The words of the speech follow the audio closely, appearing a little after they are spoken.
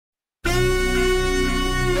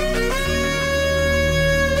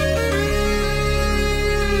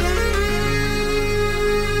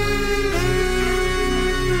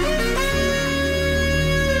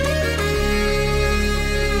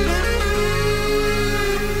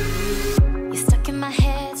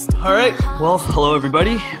All right. Well, hello,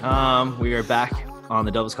 everybody. We are back on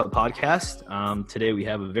the Devil's Cup podcast. Today we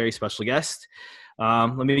have a very special guest.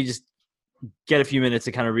 Let me just get a few minutes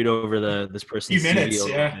to kind of read over this person's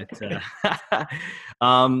CV.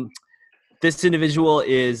 This individual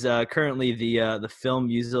is currently the film,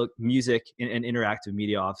 music, and interactive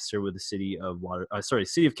media officer with the City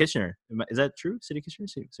of Kitchener. Is that true? City of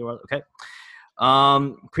Kitchener? Okay.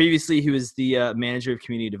 Previously, he was the manager of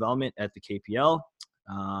community development at the KPL.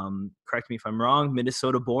 Correct me if I'm wrong.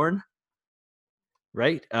 Minnesota born,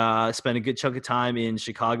 right? Spent a good chunk of time in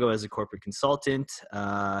Chicago as a corporate consultant.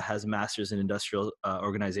 Has a master's in industrial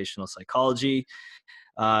organizational psychology.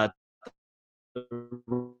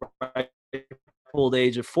 Old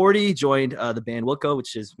age of 40, joined the band Wilco,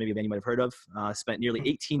 which is maybe a band you might have heard of. Spent nearly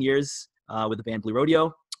 18 years with the band Blue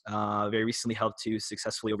Rodeo. Very recently helped to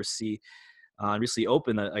successfully oversee and recently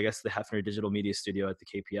opened, the Hefner Digital Media Studio at the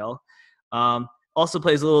KPL. Also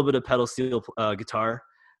plays a little bit of pedal steel guitar.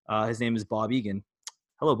 His name is Bob Egan.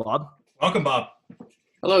 Hello, Bob. Welcome, Bob.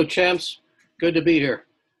 Hello, champs. Good to be here.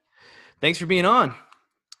 Thanks for being on.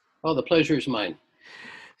 Oh, the pleasure is mine.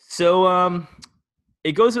 So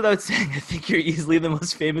it goes without saying, I think you're easily the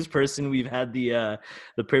most famous person we've had the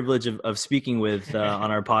privilege of speaking with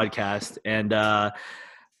on our podcast. And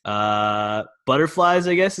butterflies,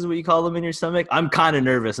 I guess, is what you call them in your stomach. I'm kind of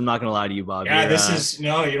nervous. I'm not going to lie to you, Bob. Yeah, you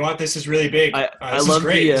know what? This is really big. I this love is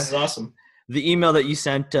great. This is awesome. The email that you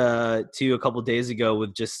sent to a couple of days ago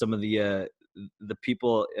with just some of the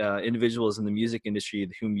people, individuals in the music industry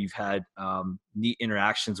whom you've had neat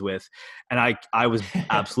interactions with, and I was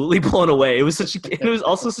absolutely blown away. It was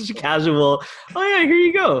also such a casual. Oh yeah, here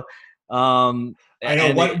you go. I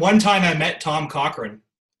know. One time I met Tom Cochran,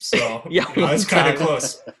 so yeah, it's kind of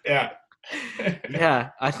close. Yeah.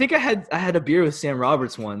 Yeah, I think I had a beer with Sam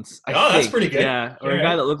Roberts once. That's pretty good. Yeah, or a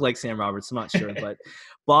guy that looked like Sam Roberts. I'm not sure, but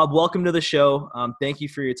Bob, welcome to the show. Thank you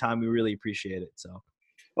for your time. We really appreciate it. So.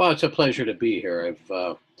 Well, it's a pleasure to be here.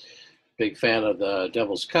 I'm big fan of the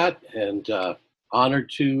Devil's Cut and honored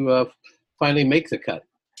to finally make the cut.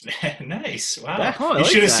 Nice. Wow. Yeah, you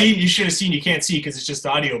should have seen. You should have seen. You can't see because it's just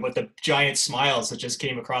audio, but the giant smiles that just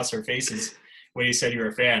came across our faces when you said you were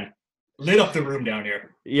a fan lit up the room down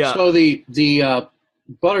here. Yeah. So the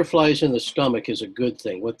butterflies in the stomach is a good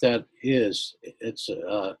thing. What that is, it's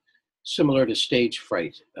similar to stage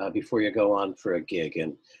fright before you go on for a gig,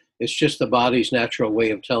 and it's just the body's natural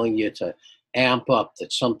way of telling you to amp up,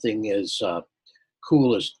 that something is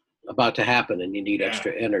cool is about to happen and you need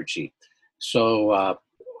extra energy. So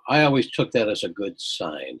I always took that as a good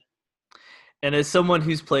sign. And as someone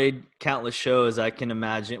who's played countless shows, I can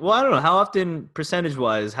imagine. Well, I don't know how often,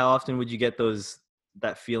 percentage-wise, how often would you get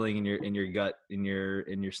that feeling in your gut, in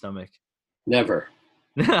your stomach? Never.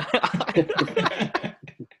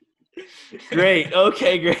 Great.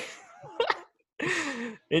 Okay, great.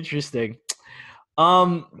 Interesting.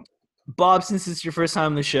 Bob, since it's your first time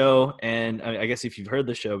on the show, and I guess if you've heard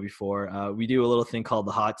the show before, we do a little thing called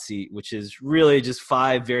the hot seat, which is really just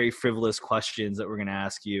 5 very frivolous questions that we're going to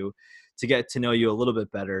ask you to get to know you a little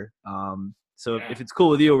bit better. If it's cool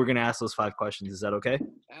with you, we're going to ask those 5 questions. Is that okay?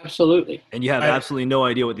 Absolutely. And you have absolutely no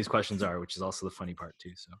idea what these questions are, which is also the funny part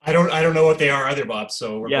too. So I don't know what they are either, Bob.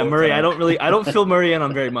 So we're both, Murray, I don't fill Murray in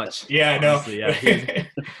on very much. Yeah, I know. Honestly, yeah.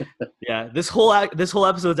 Yeah. This whole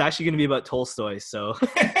episode is actually going to be about Tolstoy. So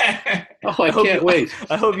I can't wait.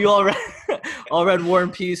 I hope you all read War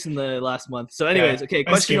and Peace in the last month. So anyways, okay.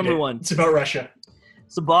 Question number 1. It's about Russia.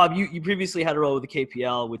 So Bob, you previously had a role with the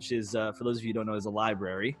KPL, which is, for those of you who don't know, is a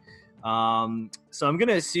library. So I'm going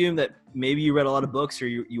to assume that maybe you read a lot of books, or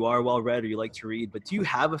you are well read, or you like to read, but do you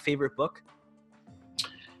have a favorite book?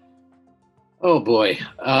 Oh boy.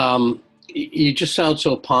 You just sound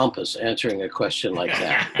so pompous answering a question like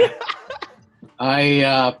that.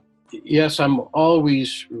 Yes, I'm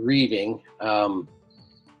always reading.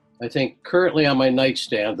 I think currently on my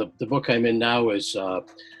nightstand, the book I'm in now is,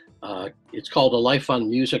 it's called A Life on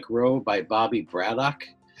Music Row by Bobby Braddock.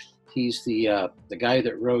 He's the guy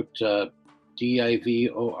that wrote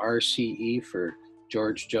DIVORCE for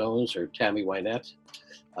George Jones or Tammy Wynette.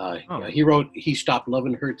 He wrote He Stopped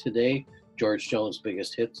Loving Her Today, George Jones'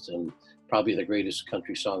 biggest hits and probably the greatest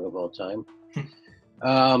country song of all time.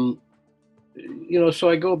 So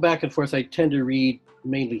I go back and forth. I tend to read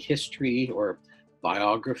mainly history or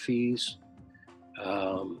biographies.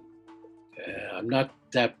 I'm not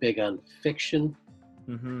that big on fiction.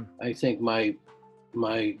 Mm-hmm. I think my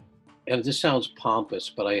and this sounds pompous,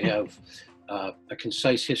 but I have a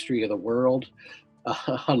concise history of the world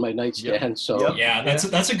on my nightstand. Yep. So yeah,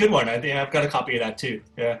 that's a good one. I think I've got a copy of that too.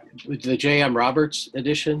 Yeah, the J.M. Roberts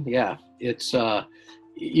edition. Yeah, it's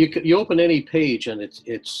you open any page and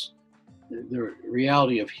it's the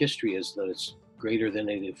reality of history is that it's greater than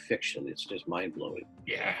any fiction. It's just mind blowing.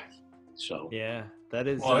 Yeah. So Yeah, that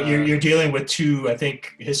is. Well, you're dealing with two, I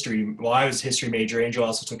think, history. Well, I was a history major. Angel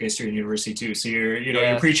also took history in university too. So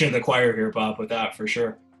you're preaching to the choir here, Bob, with that for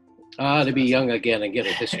sure. To be young again and get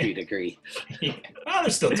a history degree. Yeah. Well,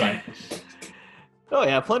 there's still time. Oh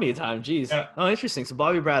yeah, plenty of time. Jeez. Yeah. Oh, interesting. So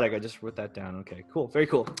Bobby Braddock, I just wrote that down. Okay, cool. Very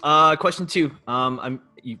cool. Question 2.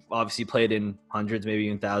 You've obviously played in hundreds, maybe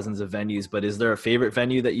even thousands of venues, but is there a favorite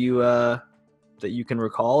venue that you can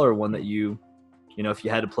recall, or one that you know, if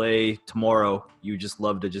you had to play tomorrow, you just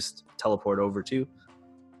love to just teleport over to?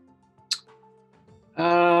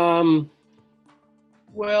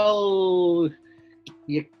 Well,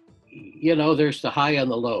 you know, there's the high and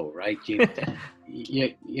the low, right?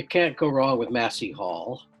 You can't go wrong with Massey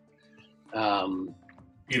Hall.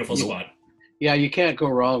 Beautiful spot. Yeah, you can't go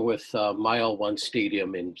wrong with Mile One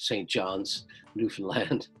Stadium in St. John's,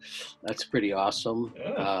 Newfoundland. That's pretty awesome.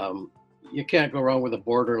 Yeah. You can't go wrong with the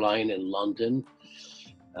Borderline in London.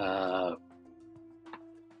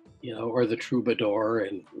 You know, or the Troubadour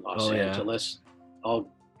in Los Angeles. All,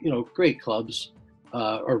 you know, great clubs.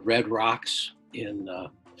 Or Red Rocks in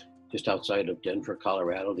just outside of Denver,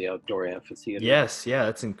 Colorado, the outdoor amphitheater. Yes, yeah,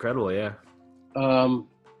 that's incredible, yeah.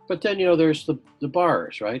 But then, you know, there's the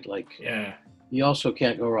bars, right? Like, yeah, you also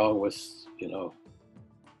can't go wrong with, you know,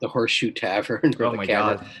 the Horseshoe Tavern or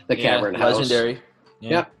the Cavern House. Legendary.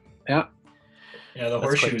 Yeah. Yeah, the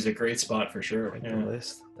Horseshoe is a great spot for sure. The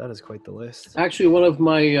list. That is quite the list. Actually, one of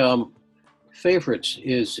my favorites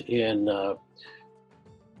is in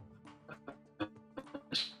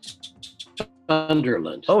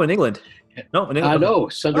Sunderland. Oh, in England? No, in England. No,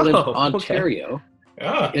 Sunderland, Ontario. Okay.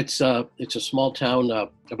 Ah. It's a small town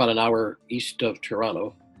about an hour east of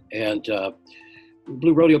Toronto, and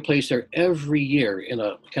Blue Rodeo plays there every year in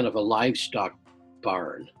a kind of a livestock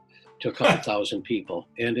barn to a couple thousand people,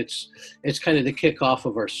 and it's kind of the kickoff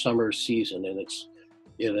of our summer season, and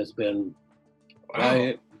it has been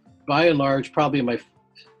by and large probably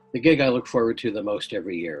the gig I look forward to the most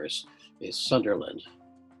every year is Sunderland.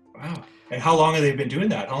 Wow. And how long have they been doing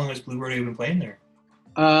that? How long has Blue Rodeo been playing there?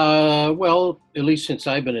 Well, at least since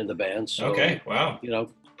I've been in the band. So, okay, wow. You know,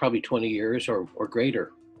 probably 20 years or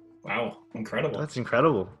greater. Wow, incredible. That's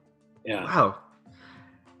incredible. Yeah. Wow.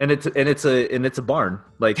 And it's a barn.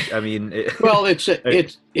 Like, I mean, well, it's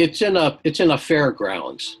in a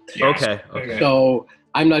fairgrounds. Yes. Okay. So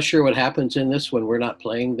I'm not sure what happens in this when we're not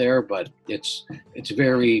playing there, but it's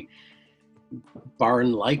very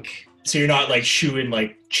barn-like. So you're not like shooing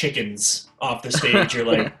like chickens off the stage, you're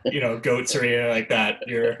like, you know, goats or anything like that.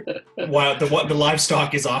 The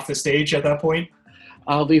livestock is off the stage at that point.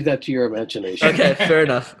 I'll leave that to your imagination. Okay, fair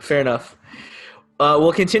enough.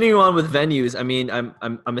 Well, continuing on with venues, I mean, I'm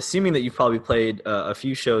assuming that you've probably played a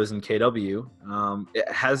few shows in KW.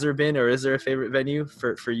 Has there been, or is there a favorite venue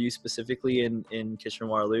for you specifically in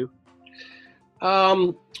Kitchener-Waterloo?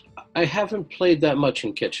 I haven't played that much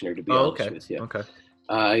in Kitchener, to be honest with you. Okay.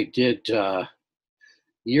 I did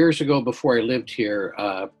years ago before I lived here.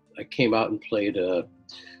 I came out and played a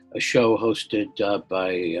show hosted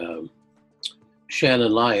by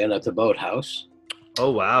Shannon Lyon at the Boathouse.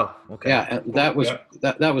 Oh wow! Okay. Yeah, and that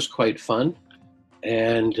was quite fun.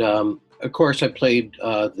 And of course, I played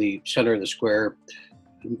the Center in the Square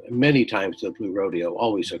many times. The Blue Rodeo,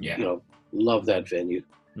 always you know, love that venue,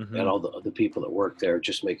 and all the people that work there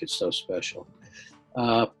just make it so special.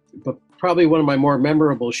 But probably one of my more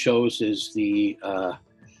memorable shows is I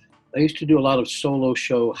used to do a lot of solo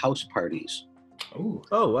show house parties. Ooh.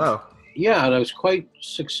 Oh, wow. Yeah, and I was quite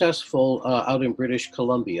successful out in British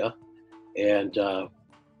Columbia, and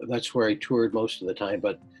that's where I toured most of the time.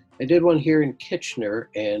 But I did one here in Kitchener,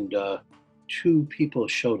 and 2 people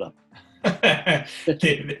showed up.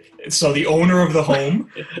 So the owner of the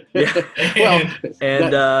home,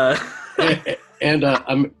 and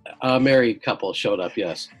a married couple showed up.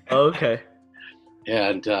 Yes. Okay.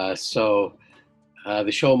 And so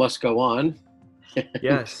the show must go on.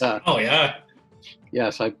 Yes. Oh yeah.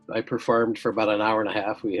 Yes, I performed for about an hour and a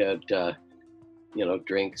half. We had you know,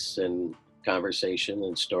 drinks and conversation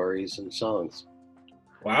and stories and songs.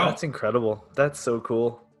 Wow, that's incredible. That's so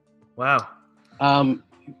cool. Wow.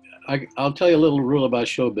 I'll tell you a little rule about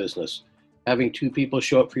show business. Having 2 people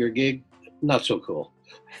show up for your gig, not so cool.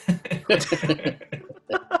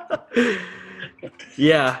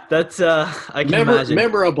 Yeah, that's I can imagine.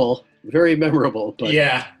 Memorable, very memorable. But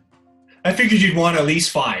yeah, I figured you'd want at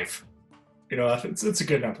least 5. You know, it's a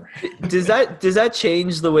good number. Does that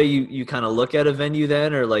change the way you kind of look at a venue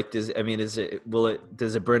then, or like does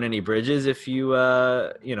it burn any bridges if you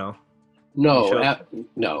you know, No, show?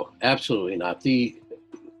 no, absolutely not. You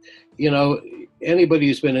know, anybody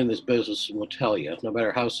who's been in this business will tell you, no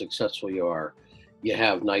matter how successful you are, you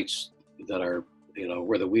have nights that are,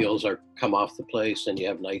 where the wheels are come off the place, and you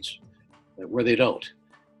have nights where they don't.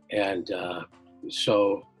 And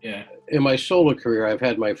so, Yeah. in my solo career, I've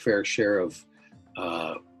had my fair share of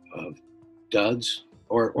duds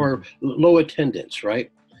or low attendance.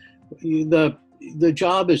 Right. The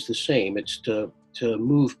job is the same. It's to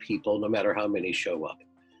move people, no matter how many show up.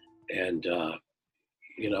 And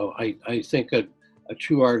I think a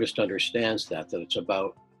true artist understands that it's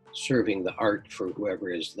about serving the art for whoever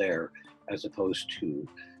is there, as opposed to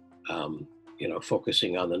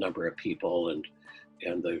focusing on the number of people and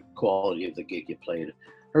the quality of the gig you played.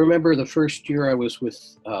 I remember the first year I was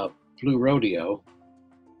with Blue Rodeo.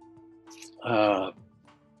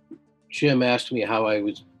 Jim asked me how I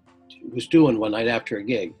was doing one night after a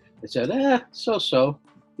gig. I said, so.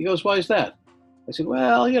 He goes, why is that? I said,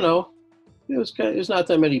 well, it was not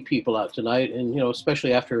that many people out tonight, and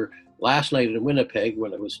especially after last night in Winnipeg,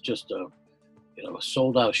 when it was just a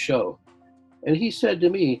sold out show. And he said to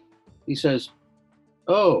me, he says,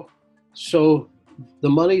 oh, so the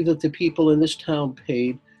money that the people in this town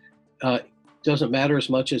paid doesn't matter as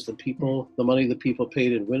much as the money the people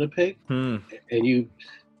paid in Winnipeg, and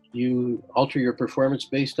you alter your performance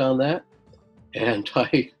based on that. And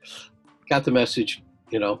I got the message,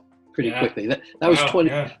 pretty quickly. That was 20.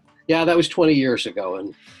 Yeah, that was 20 years ago,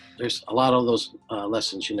 and there's a lot of those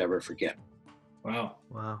lessons you never forget. Wow.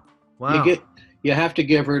 You have to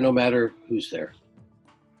give her no matter who's there.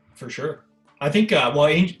 For sure. I think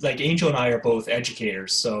Angel and I are both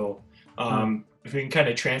educators, so if we can kind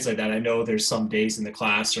of translate that, I know there's some days in the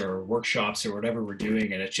class or workshops or whatever we're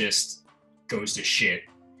doing, and it just goes to shit,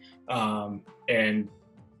 and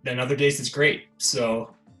then other days it's great.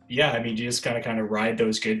 So yeah, I mean, you just kind of ride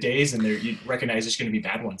those good days, and you recognize there's going to be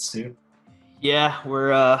bad ones too. Yeah,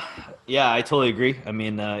 I totally agree. I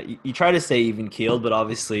mean, you try to stay even keeled, but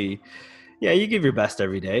obviously, yeah, you give your best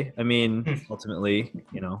every day. I mean, ultimately,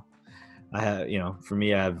 I have, for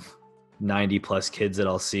me, I have 90 plus kids that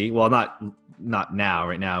I'll see. Well, not now,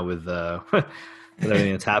 right now with with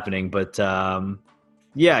everything that's happening, but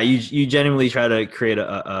yeah, you genuinely try to create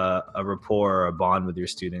a rapport or a bond with your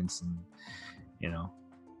students, and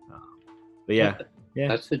but yeah,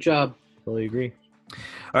 that's the job. Totally agree.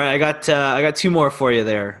 All right, I got two more for you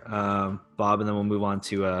there, Bob, and then we'll move on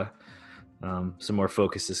to some more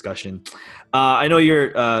focused discussion. I know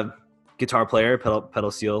you're a guitar player,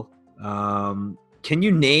 pedal steel. Can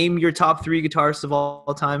you name your top 3 guitarists of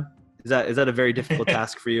all time? Is that a very difficult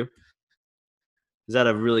task for you? Is that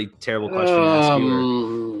a really terrible question to ask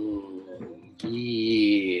you?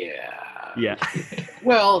 Or? Yeah.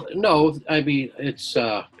 Well, no. I mean, it's.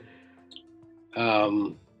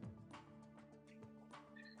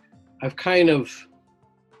 I've kind of,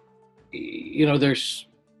 there's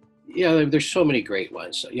so many great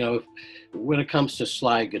ones. When it comes to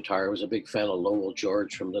slide guitar, I was a big fan of Lowell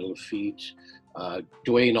George from Little Feat,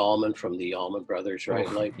 Dwayne Allman from the Allman Brothers, right?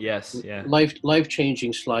 Oh, yes, yeah.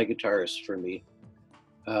 Life-changing slide guitarist for me.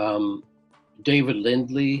 David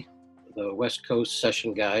Lindley, the West Coast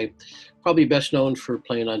session guy, probably best known for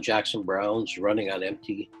playing on Jackson Browne's Running on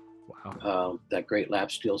Empty. Wow. That great lap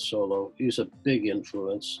steel solo. He was a big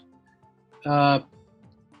influence. I've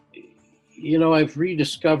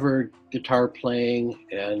rediscovered guitar playing,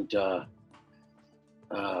 and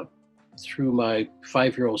through my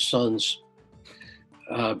 5-year-old son's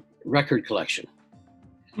record collection.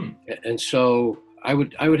 And so I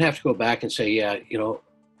would have to go back and say,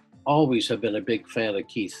 always have been a big fan of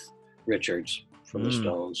Keith Richards from the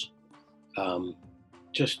Stones.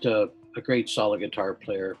 Just a great solid guitar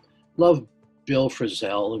player. Love Bill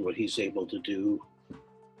Frisell and what he's able to do.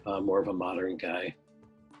 More of a modern guy.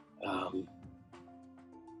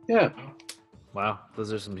 Yeah. Wow,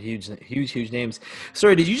 those are some huge names.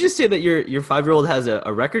 Sorry, did you just say that your 5-year-old has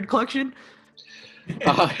a record collection?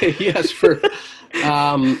 Yes, for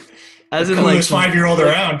as in like 5-year-old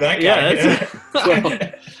around that guy. Yeah. Well,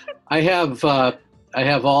 I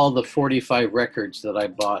have all the 45 records that I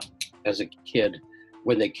bought as a kid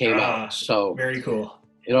when they came out. So very cool.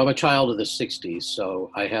 I'm a child of the 60s, so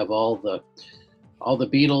I have all the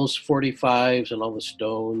Beatles 45s and all the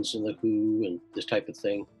Stones and the Who and this type of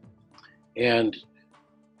thing. And,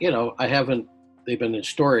 they've been in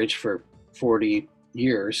storage for 40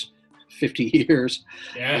 years, 50 years.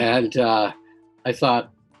 Yeah. And I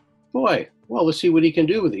thought, boy, well, let's see what he can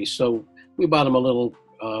do with these. So we bought him a little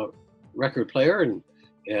record player, and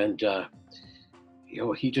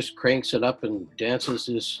he just cranks it up and dances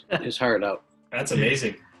his heart out. That's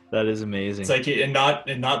amazing. That is amazing. It's like, and not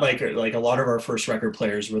like a lot of our first record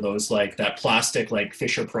players were those like that plastic like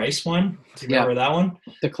Fisher Price one. Do you remember that one?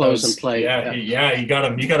 The close and play. Yeah, you got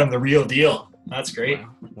them the real deal. That's great.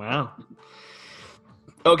 Wow.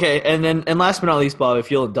 Okay, and last but not least, Bob,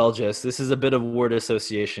 if you'll indulge us, this is a bit of word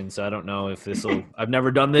association, so I don't know if this will. I've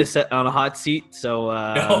never done this on a hot seat, so.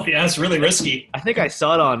 No, yeah, it's really risky. I think I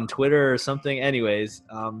saw it on Twitter or something. Anyways,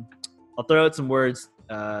 I'll throw out some words,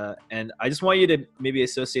 and I just want you to maybe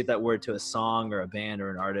associate that word to a song or a band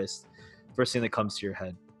or an artist. First thing that comes to your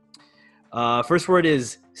head. First word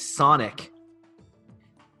is Sonic.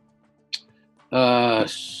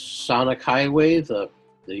 Sonic Highway, the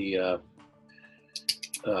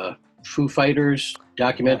Foo Fighters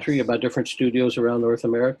documentary about different studios around North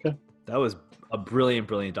America. That was a brilliant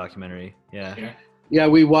documentary. Yeah. Yeah,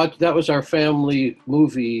 we watched. That was our family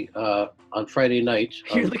movie on Friday night.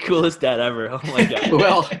 You're the coolest dad ever. Oh my god.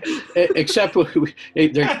 Well, except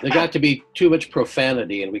there got to be too much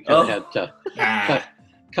profanity, and we kind of had to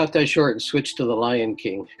cut that short and switch to The Lion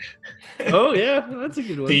King. Oh yeah, that's a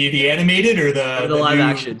good one. The animated or the live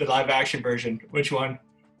action? The live action version. Which one?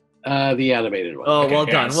 The animated one. Oh, well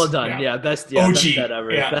done. Yeah, best OG. Best dad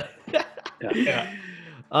ever. Yeah.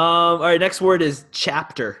 All right, next word is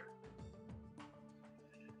chapter.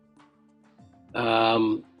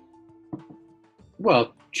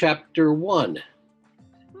 Well, chapter 1,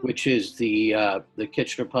 which is the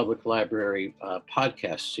Kitchener Public Library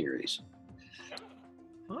podcast series.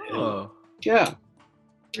 Oh, and, yeah,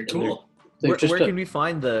 very cool. Where can we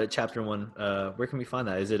find the chapter 1? Where can we find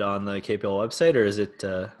that? Is it on the KPL website or is it?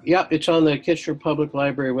 Yeah, it's on the Kitchener Public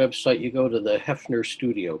Library website. You go to the Hefner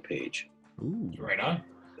Studio page. Ooh, right on.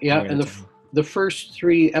 Yeah, and the first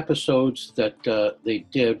 3 episodes that they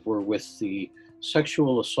did were with the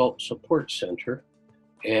Sexual Assault Support Center,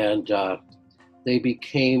 and they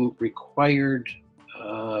became required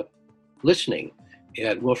listening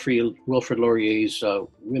at Wilfrid Laurier's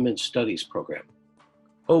Women's Studies program.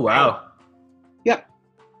 Oh, wow. Yep.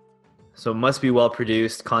 So it must be well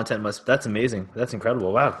produced. That's amazing. That's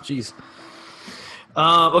incredible. Wow. Jeez.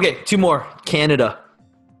 Okay, 2 more. Canada.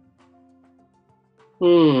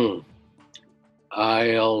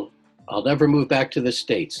 I'll never move back to the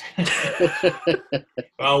States.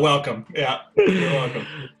 Well, welcome. Yeah, you're welcome.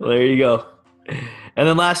 Well, there you go. And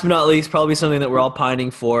then last but not least, probably something that we're all pining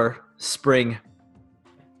for, spring.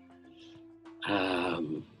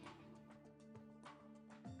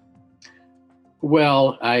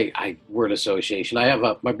 Well, I word association. I have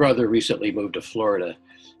my brother recently moved to Florida,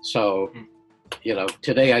 so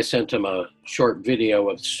today I sent him a short video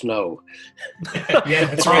of snow. Yeah,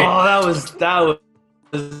 that's right. Oh, that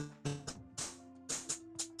was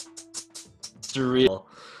surreal.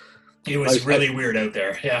 It was really weird out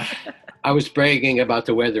there. Yeah. I was bragging about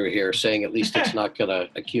the weather here, saying at least it's not going to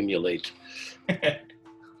accumulate.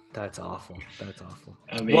 That's awful.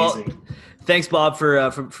 Amazing. Well, thanks, Bob,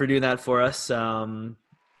 for doing that for us. 5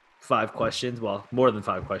 questions. Well, more than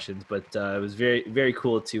 5 questions, but it was very, very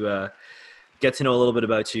cool to get to know a little bit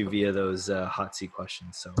about you via those hot seat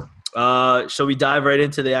questions. So, shall we dive right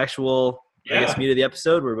into the actual, meat of the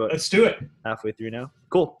episode? Let's do it. Halfway through now.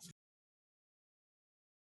 Cool.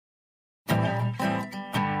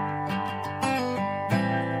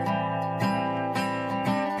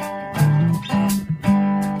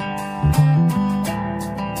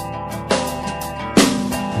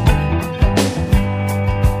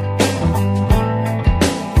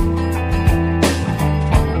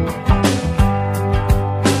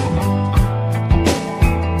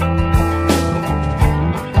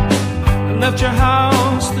 Left your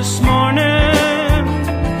house this morning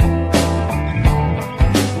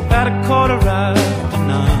at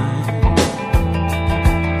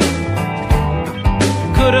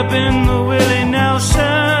 9:15. Could have been the Willie Nelson,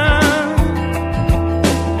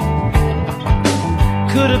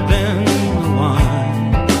 could have been the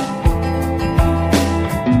one.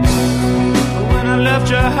 When I left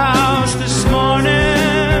your house this morning,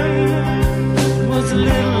 it was a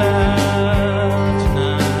little loud.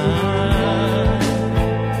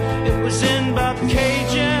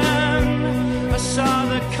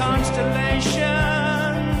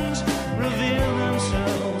 Constellations reveal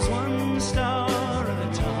themselves one star at a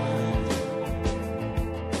time.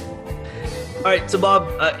 All right, so Bob,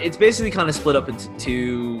 it's basically kind of split up into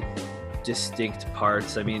 2 distinct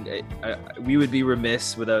parts. I mean, we would be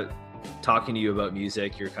remiss without talking to you about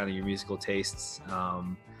music, your musical tastes, a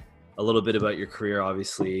little bit about your career,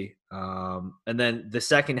 obviously, and then the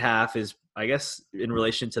second half is, I guess, in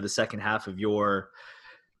relation to the second half of your,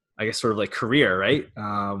 I guess, sort of like career, right?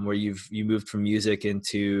 Where you moved from music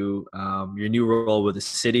into your new role with the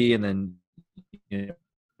city, and then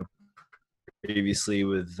previously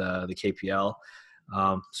with the KPL.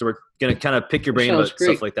 So we're going to kind of pick your brain Sounds about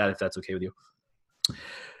great. stuff like that, if that's okay with you.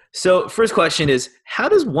 So first question is, how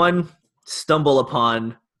does one stumble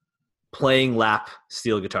upon playing lap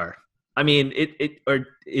steel guitar? I mean,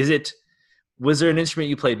 was there an instrument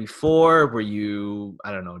you played before? Were you,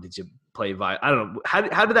 I don't know, did you play I don't know.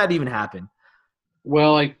 How did that even happen?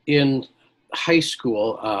 Well, in high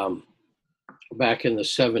school, back in the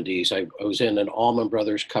 70s, I was in an Allman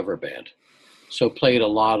Brothers cover band. So played a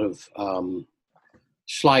lot of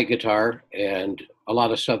slide guitar and a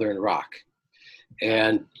lot of Southern rock.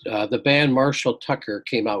 And the band Marshall Tucker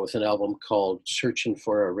came out with an album called Searching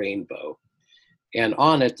for a Rainbow. And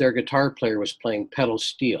on it, their guitar player was playing pedal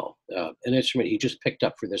steel, an instrument he just picked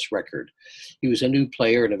up for this record. He was a new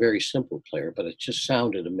player and a very simple player, but it just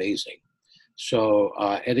sounded amazing. So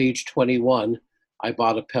at age 21, I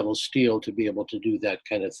bought a pedal steel to be able to do that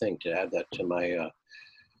kind of thing, to add that to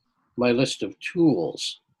my list of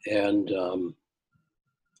tools. And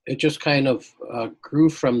it just kind of grew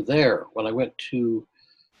from there. When I went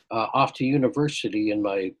off to university in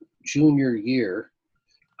my junior year,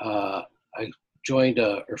 I joined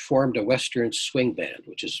or formed a Western swing band,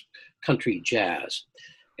 which is country jazz.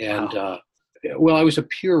 And well, I was a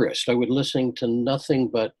purist. I would listen to nothing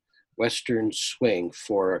but Western swing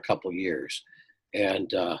for a couple years.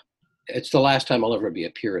 And it's the last time I'll ever be a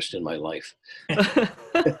purist in my life.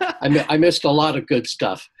 I missed a lot of good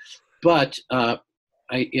stuff, but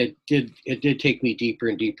it did take me deeper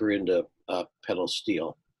and deeper into pedal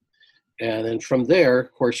steel. And then from there,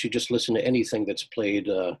 of course, you just listen to anything that's played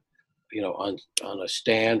on a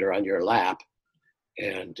stand or on your lap.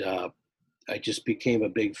 And I just became a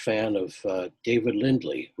big fan of David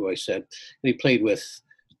Lindley, who I said, and he played with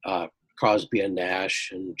Crosby and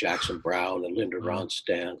Nash and Jackson Browne and Linda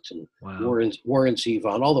Ronstadt and Warren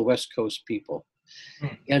Zevon, all the West Coast people.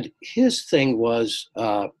 And his thing was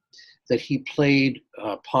that he played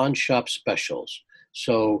pawn shop specials.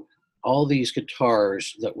 So all these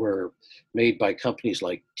guitars that were made by companies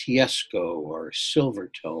like Tiesco or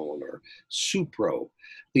Silvertone or Supro,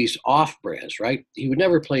 these off-brands, right? He would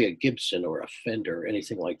never play a Gibson or a Fender or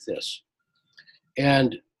anything like this.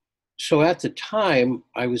 And so at the time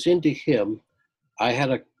I was into him, I had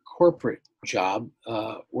a corporate job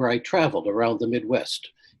where I traveled around the Midwest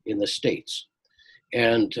in the States.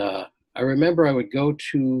 And I remember I would go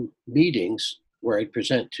to meetings where I'd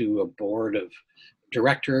present to a board of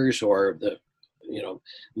directors or the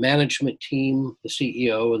management team, the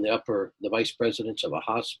CEO and the vice presidents of a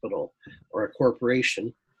hospital or a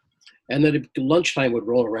corporation. And then lunchtime would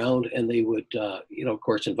roll around and they would, of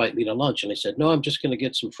course, invite me to lunch. And I said, no, I'm just going to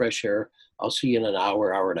get some fresh air. I'll see you in an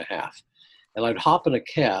hour, hour and a half. And I'd hop in a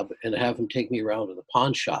cab and have them take me around to the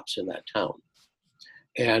pawn shops in that town.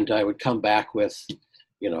 And I would come back with,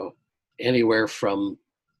 anywhere from,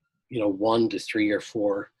 1 to 3 or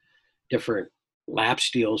 4 different lap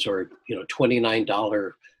steels or,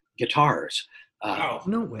 $29 guitars. Wow.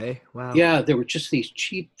 No way. Wow. Yeah, there were just these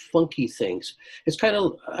cheap, funky things. It's kind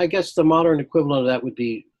of, I guess the modern equivalent of that would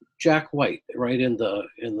be Jack White, right, in the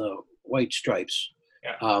White Stripes.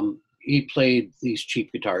 Yeah. He played these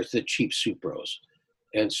cheap guitars, the cheap Supros.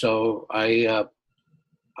 And so I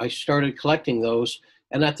started collecting those.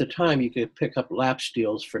 And at the time, you could pick up lap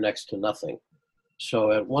steels for next to nothing.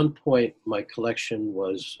 So at one point, my collection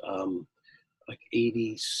was like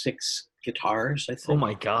 86 guitars, I think. Oh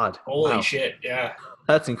my God. Holy shit, yeah.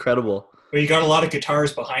 That's incredible. Well, you got a lot of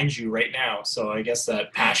guitars behind you right now, so I guess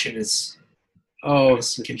that passion is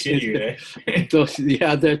continued.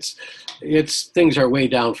 Yeah, things are way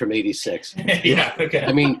down from 86. Yeah, okay.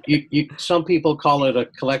 I mean, some people call it a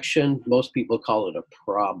collection. Most people call it a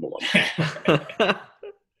problem.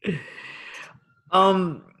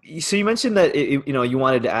 So you mentioned that you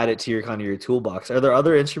wanted to add it to your toolbox. Are there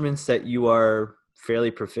other instruments that you are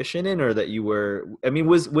fairly proficient in, or that you were? I mean,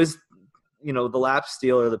 was the lap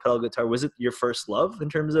steel or the pedal guitar, was it your first love in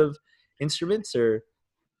terms of instruments, or?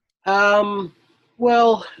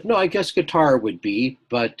 Well, no, I guess guitar would be,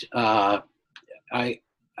 but I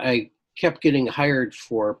kept getting hired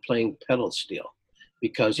for playing pedal steel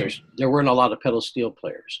because there weren't a lot of pedal steel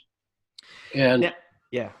players, and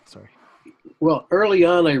sorry. Well, early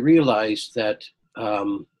on, I realized that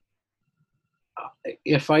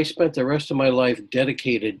if I spent the rest of my life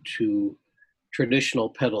dedicated to traditional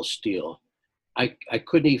pedal steel, I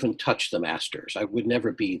couldn't even touch the masters. I would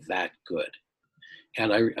never be that good.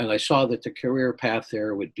 And I saw that the career path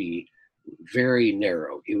there would be very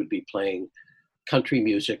narrow. You would be playing country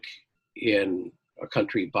music in a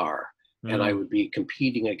country bar, and I would be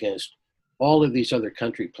competing against all of these other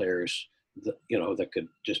country players that could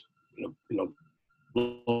just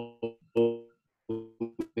blow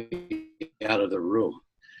out of the room.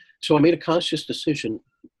 So I made a conscious decision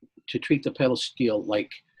to treat the pedal steel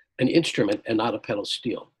like an instrument and not a pedal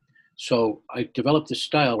steel. So I developed this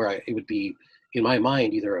style where it would be, in my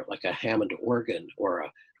mind, either like a Hammond organ or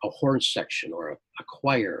a horn section or a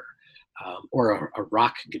choir or a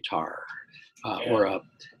rock guitar or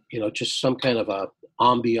just some kind of a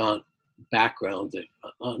ambient background that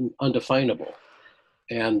undefinable.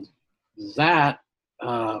 And that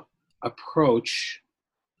approach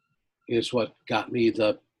is what got me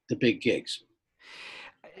the big gigs.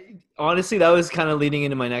 Honestly, that was kind of leading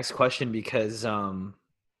into my next question because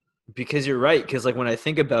you're right. Because like when I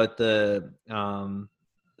think about the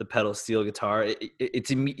pedal steel guitar,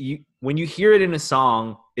 it's when you hear it in a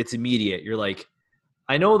song, it's immediate. You're like,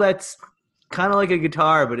 I know that's kind of like a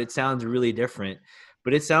guitar, but it sounds really different.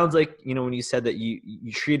 But it sounds like, when you said that you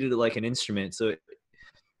treated it like an instrument. So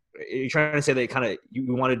you're trying to say that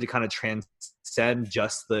you wanted to kind of transcend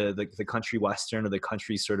just the country western or the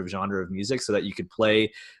country sort of genre of music, so that you could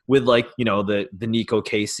play with like the Nico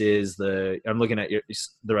Cases. I'm looking at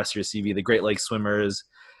the rest of your CV, the Great Lakes Swimmers.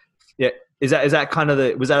 Yeah, is that kind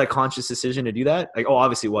of was that a conscious decision to do that? Like,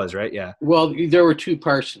 obviously it was, right? Yeah. Well, there were two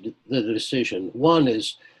parts to the decision. One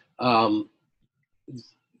is,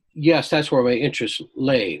 yes, that's where my interest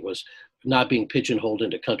lay, was not being pigeonholed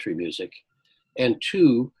into country music, and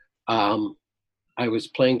two, I was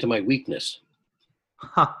playing to my weakness.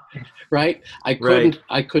 Huh. Right? I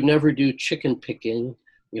could never do chicken picking,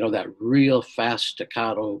 that real fast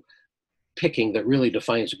staccato picking that really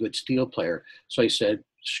defines a good steel player. So I said,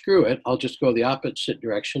 screw it, I'll just go the opposite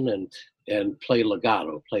direction and play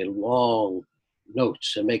legato, play long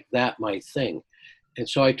notes and make that my thing. And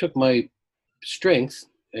so I took my strength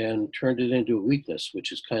and turned it into a weakness,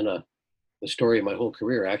 which is kind of the story of my whole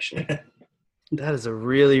career, actually. That is a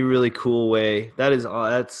really, really cool way.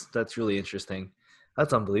 That's really interesting.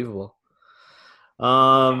 That's unbelievable.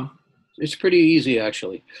 It's pretty easy,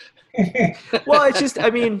 actually. Well, it's just, I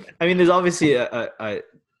mean, there's obviously a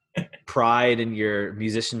pride in your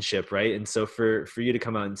musicianship, right? And so for you to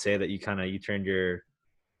come out and say that you turned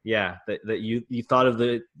that you thought of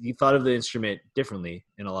the instrument differently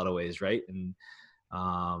in a lot of ways, right? And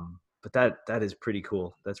but that is pretty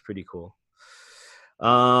cool. That's pretty cool.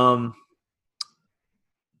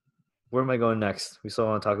 Where am I going next? We still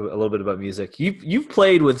want to talk a little bit about music. You've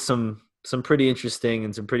played with some pretty interesting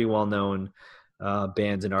and some pretty well-known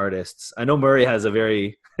bands and artists. I know Murray has a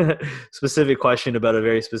very specific question about a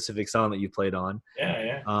very specific song that you played on.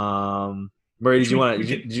 Yeah. Murray, did you want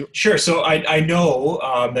to? Sure. So I know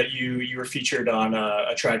that you were featured on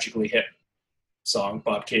a Tragically Hip song,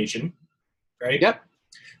 Bob Cajun, right? Yep.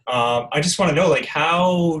 I just want to know, like,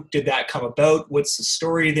 how did that come about? What's the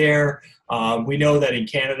story there? We know that in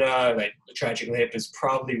Canada, like, the Tragically Hip is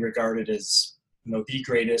probably regarded as, the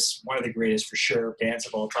greatest, one of the greatest for sure bands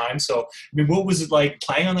of all time. So, I mean, what was it like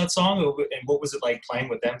playing on that song, and what was it like playing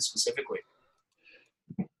with them specifically?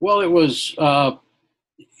 Well, it was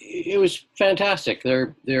fantastic.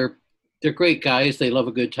 They're great guys. They love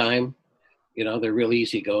a good time. They're real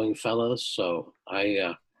easygoing fellows. So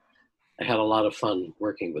I had a lot of fun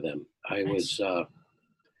working with them. Nice.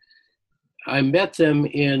 I met them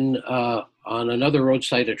on another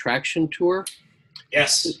roadside attraction tour.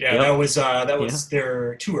 Yes, yeah, Yep. that was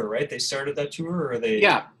their tour, right? They started that tour, or they?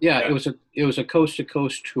 Yeah. It was a coast to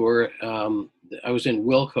coast tour. I was in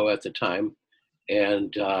Wilco at the time,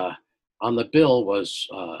 and on the bill was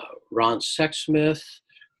Ron Sexsmith,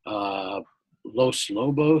 Los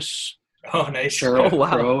Lobos. Oh, nice. Cheryl Oh,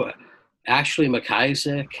 wow. Crow, Ashley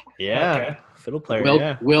McIsaac. Yeah, Okay. fiddle player.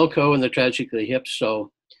 Wilco and the Tragically Hip.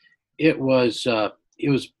 So it was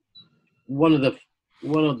one of the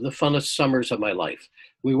funnest summers of my life.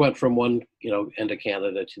 We went from one end of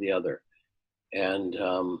Canada to the other, and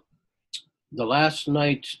the last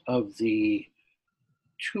night of the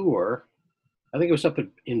tour, I think it was up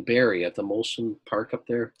in Barrie at the Molson Park up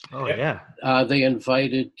there. Oh yeah. They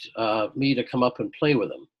invited me to come up and play with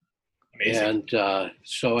them. Amazing. And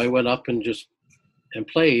so I went up and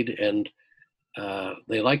played, and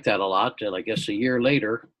they liked that a lot. And I guess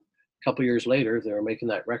a couple years later, they were making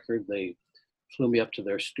that record. They flew me up to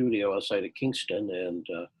their studio outside of Kingston, and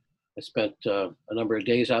I spent a number of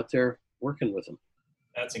days out there working with them.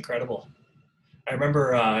 That's incredible. I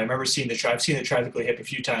remember seeing I've seen the Tragically Hip a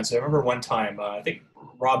few times. I remember one time, I think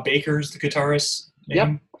Rob Baker's the guitarist.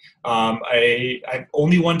 Yep. I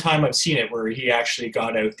only one time I've seen it where he actually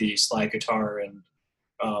got out the slide guitar and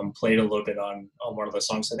played a little bit on one of the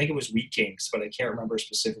songs. I think it was Wheat Kings, but I can't remember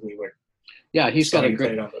specifically what. Yeah, he's got a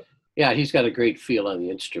great feel on the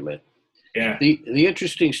instrument. Yeah. The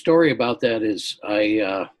interesting story about that is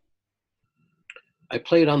I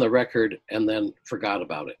played on the record and then forgot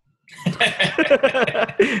about it.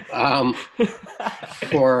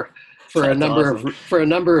 For a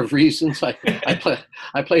number of reasons.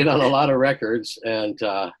 I played on a lot of records, and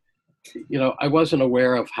I wasn't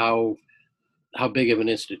aware of how big of an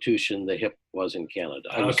institution the hip was in Canada.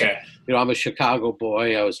 I'm a Chicago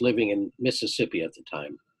boy. I was living in Mississippi at the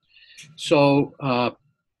time. So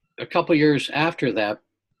a couple years after that,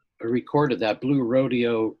 I recorded that. Blue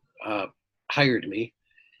Rodeo hired me,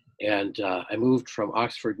 and I moved from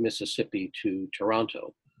Oxford, Mississippi to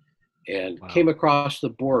Toronto, and came across the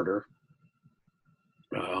border.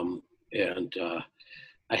 And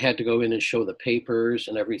I had to go in and show the papers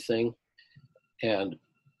and everything. And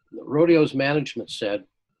the Rodeo's management said,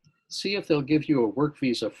 see if they'll give you a work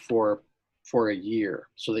visa for a year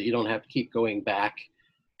so that you don't have to keep going back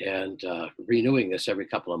and renewing this every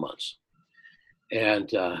couple of months.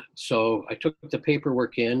 And so I took the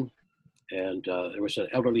paperwork in, and there was an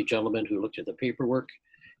elderly gentleman who looked at the paperwork,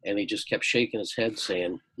 and he just kept shaking his head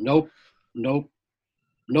saying, nope, nope,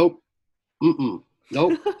 nope, mm-mm,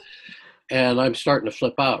 nope. And I'm starting to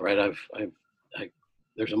flip out, right?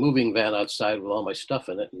 There's a moving van outside with all my stuff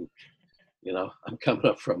in it, and I'm coming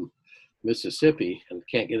up from Mississippi and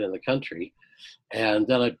can't get in the country. And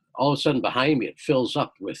then all of a sudden behind me, it fills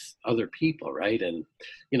up with other people, right? And,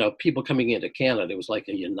 people coming into Canada, it was like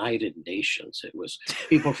a United Nations. It was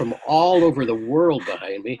people from all over the world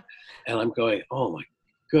behind me. And I'm going, oh my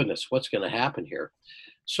goodness, what's going to happen here?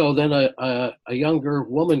 So then a younger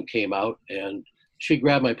woman came out, and she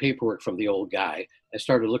grabbed my paperwork from the old guy and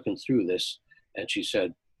started looking through this. And she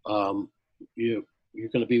said, you're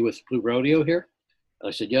going to be with Blue Rodeo here? And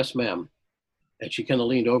I said, yes, ma'am. And she kind of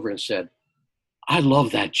leaned over and said, I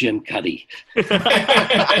love that Jim Cuddy.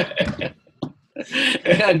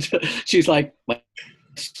 And she's like, my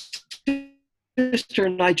sister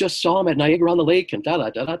and I just saw him at Niagara-on-the-Lake and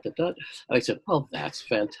da-da-da-da-da-da. And I said, oh, that's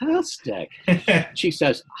fantastic. She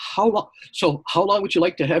says, how long would you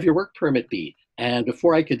like to have your work permit be? And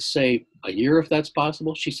before I could say a year, if that's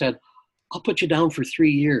possible, she said, I'll put you down for 3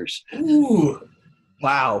 years. Ooh.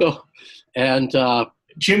 Wow. So, and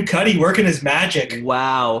Jim Cuddy working his magic.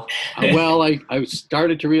 Wow. Well, I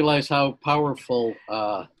started to realize how powerful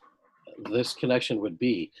this connection would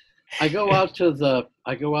be. I go out to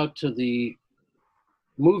the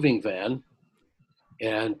moving van,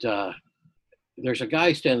 and there's a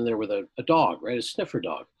guy standing there with a dog, right, a sniffer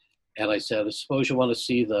dog. And I said, I suppose you want to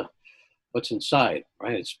see what's inside,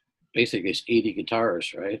 right? It's basically it's 80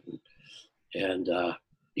 guitars, right? And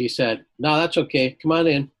he said, no, that's okay. Come on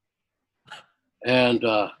in. And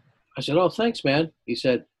I said, oh, thanks, man. He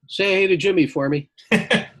said, say hey to Jimmy for me.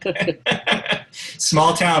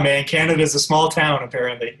 Small town, man. Canada's a small town,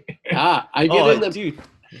 apparently. I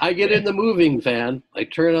get in the moving van. I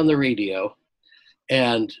turn on the radio,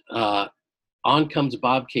 and on comes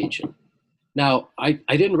Bob Cajun. Now, I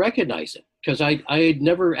didn't recognize it because I had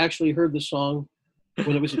never actually heard the song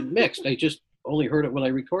when it was mixed. I just only heard it when I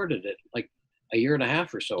recorded it like a year and a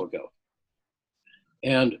half or so ago.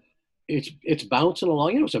 And it's bouncing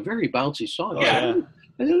along. It's a very bouncy song. Oh, yeah.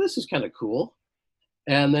 I know this is kind of cool.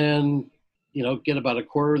 And then, get about a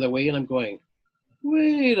quarter of the way and I'm going,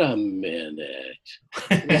 wait a minute.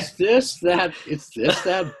 Is this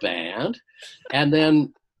that band? And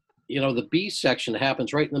then, the B section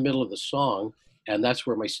happens right in the middle of the song, and that's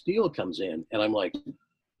where my steel comes in. And I'm like,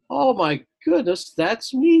 oh my goodness,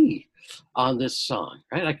 that's me on this song,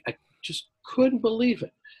 right? I just couldn't believe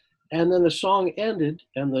it. And then the song ended,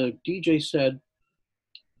 and the DJ said,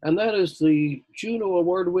 and that is the Juno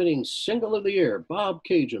Award-winning Single of the Year, Bob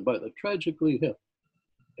Cajun by the Tragically Hip.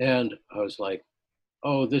 And I was like,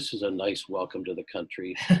 oh, this is a nice welcome to the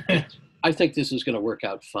country. I think this is going to work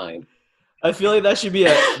out fine. I feel like that should be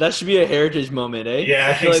a heritage moment, eh? Yeah,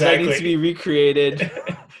 I feel exactly. like that needs to be recreated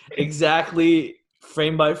exactly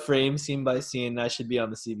frame by frame, scene by scene. That should be on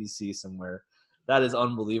the CBC somewhere. That is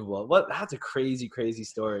unbelievable. That's a crazy, crazy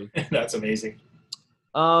story. That's amazing.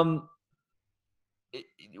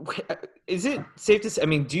 Is it safe to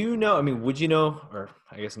say, do you know, would you know, or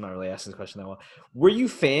I guess I'm not really asking this question that well. Were you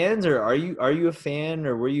fans, or are you a fan,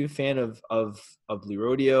 or were you a fan of Blue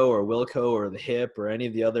Rodeo or Wilco or The Hip or any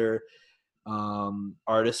of the other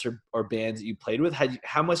artists or bands that you played with?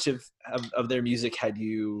 How much of their music had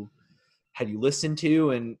you listened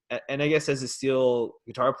to? And I guess as a steel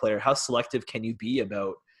guitar player, how selective can you be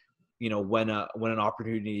about, when an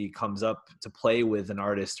opportunity comes up to play with an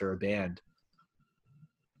artist or a band?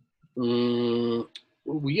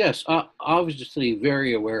 Yes, obviously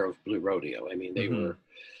very aware of Blue Rodeo. They were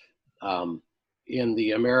in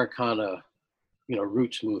the Americana,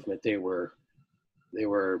 roots movement. They were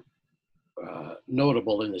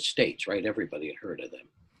notable in the States, right? Everybody had heard of them.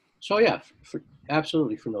 So yeah,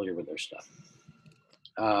 absolutely familiar with their stuff.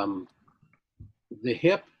 The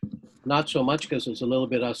hip, not so much because it's a little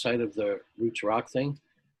bit outside of the roots rock thing.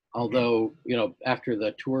 Although, you know, after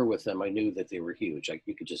the tour with them, I knew that they were huge. Like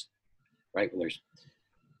you could just, right, when there's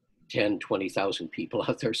 10, 20,000 people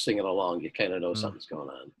out there singing along, you kind of know something's going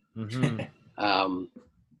on.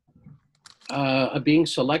 Being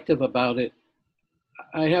selective about it,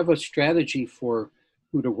 I have a strategy for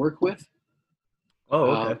who to work with.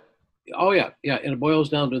 Oh, okay. Yeah. And it boils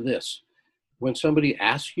down to this. When somebody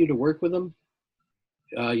asks you to work with them,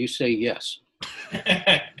 you say yes.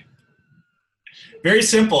 Very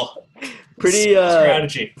simple. Pretty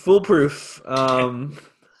strategy. Foolproof.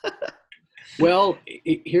 Well,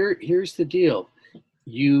 here's the deal.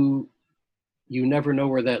 You never know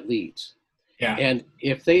where that leads. Yeah. And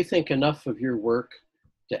if they think enough of your work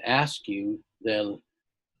to ask you, then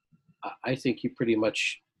I think you pretty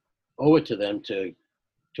much owe it to them to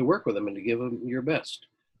work with them and to give them your best.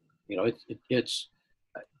 You know, it's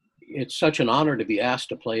such an honor to be asked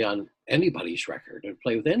to play on anybody's record and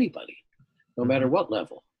play with anybody, no matter what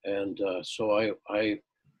level. And so I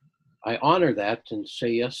honor that and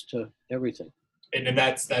say yes to everything. And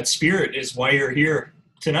that spirit is why you're here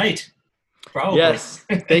tonight. Probably. Yes.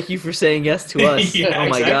 Thank you for saying yes to us. Yeah, oh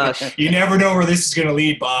my exactly. gosh. You never know where this is going to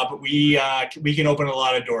lead, Bob. We can open a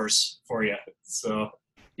lot of doors for you. So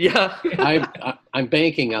yeah, I'm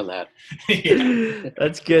banking on that. Yeah.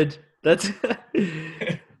 That's good. That's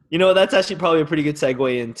you know, that's actually probably a pretty good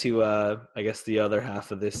segue into I guess the other half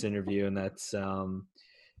of this interview, and that's kind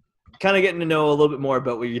of getting to know a little bit more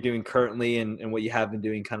about what you're doing currently and what you have been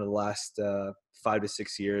doing kind of the last 5 to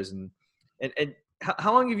 6 years. And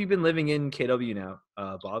how long have you been living in KW now,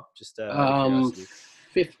 Bob? Just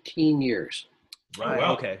 15 years. Right. Oh,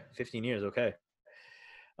 wow. Okay. 15 years. Okay.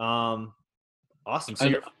 Awesome. So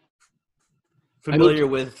you're familiar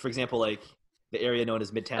with, for example, like the area known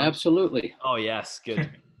as Midtown? Absolutely. Oh, yes. Good.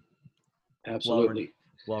 Absolutely.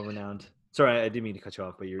 Well renowned. Sorry, I didn't mean to cut you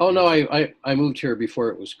off, but you're. Oh, no, I moved here before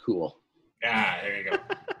it was cool. Ah, there you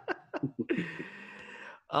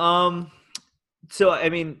go. So, I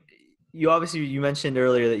mean, you mentioned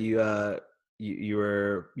earlier that you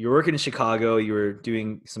were working in Chicago, you were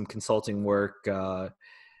doing some consulting work, and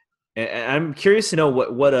I'm curious to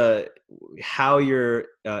know how your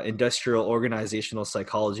industrial organizational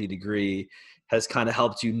psychology degree has kind of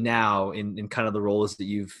helped you now in kind of the roles that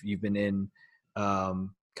you've been in, kind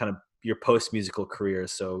of your post musical career.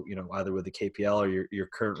 So, you know, either with the KPL or your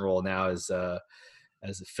current role now as a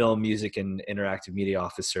film, music, and interactive media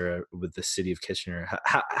officer with the city of Kitchener.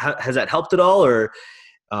 How, has that helped at all, or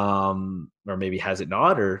maybe has it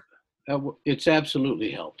not? Or it's absolutely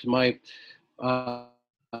helped. My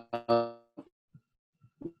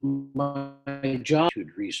job was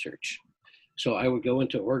research, so I would go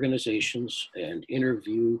into organizations and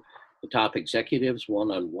interview the top executives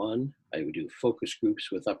one-on-one. I would do focus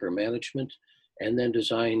groups with upper management, and then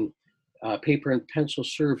design paper and pencil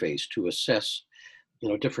surveys to assess, you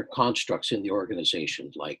know, different constructs in the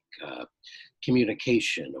organization, like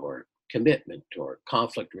communication or commitment or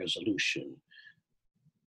conflict resolution,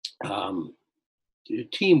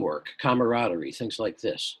 teamwork, camaraderie, things like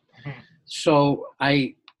this. So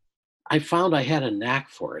I found I had a knack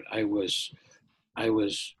for it. I was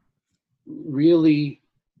really,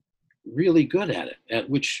 really good at it,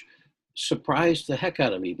 which surprised the heck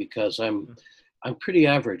out of me, because I'm pretty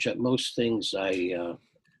average at most things I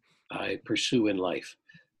pursue in life,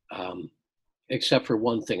 except for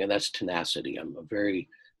one thing, and that's tenacity.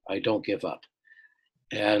 I don't give up.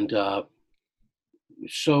 And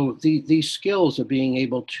so these skills of being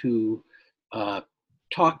able to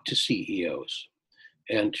talk to CEOs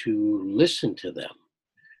and to listen to them,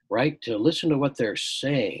 right? To listen to what they're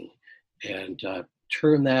saying and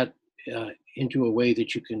turn that into a way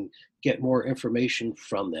that you can get more information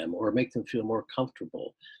from them or make them feel more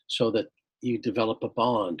comfortable, so that you develop a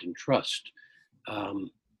bond and trust.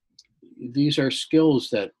 These are skills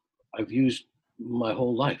that I've used my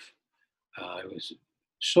whole life. I was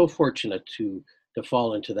so fortunate to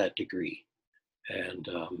fall into that degree, and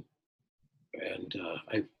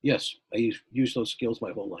I use those skills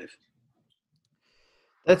my whole life.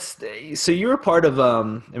 That's so you were part of. I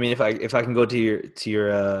mean, if I can go to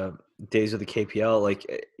your days with the KPL,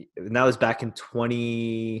 like, and that was back in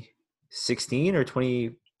 2016 or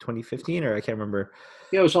 2015, or I can't remember.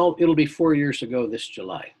 Yeah, it'll be 4 years ago this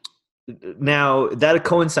July. Now that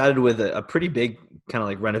coincided with a pretty big kind of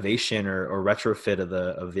like renovation or retrofit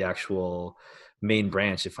of the actual main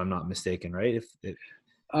branch, if I'm not mistaken, right?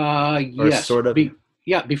 Yes, sort of.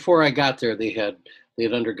 Before I got there, they had they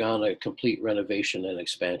had undergone a complete renovation and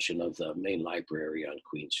expansion of the main library on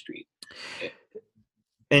Queen Street.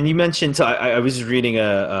 And you mentioned, so I was reading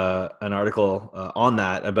an article on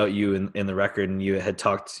that about you in the record, and you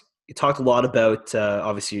talked a lot about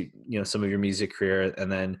obviously, you know, some of your music career,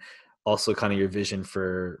 and then also kind of your vision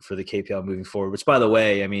for the KPL moving forward. Which, by the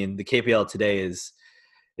way, I mean, the KPL today is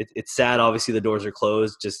it's sad. Obviously, the doors are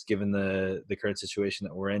closed just given the current situation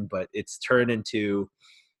that we're in, but it's turned into,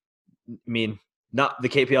 I mean, not the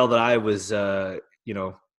KPL that I was, you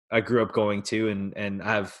know, I grew up going to, and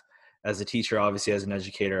I have, as a teacher, obviously as an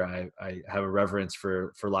educator, I have a reverence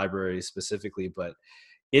for libraries specifically, but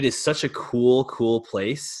it is such a cool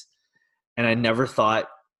place. And I never thought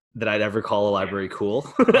that I'd ever call a library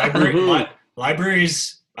cool.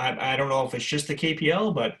 Libraries, I don't know if it's just the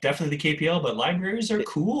KPL, but definitely the KPL, but libraries are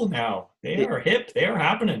cool now. They are hip. They are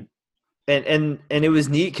happening. And it was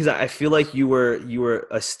neat because I feel like you were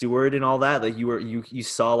a steward in all that. Like you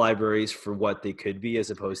saw libraries for what they could be, as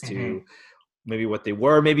opposed to maybe what they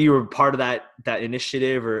were. Maybe you were part of that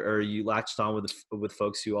initiative, or you latched on with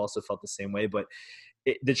folks who also felt the same way. But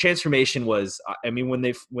the transformation was, I mean, when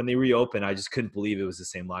they reopened, I just couldn't believe it was the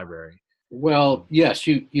same library. Well, yes,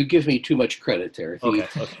 you give me too much credit there. Okay.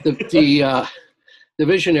 The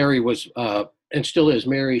visionary was and still is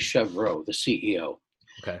Mary Chevreau, the CEO.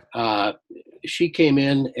 Okay. She came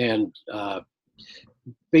in and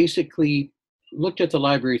basically looked at the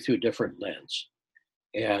library through a different lens,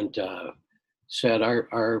 and said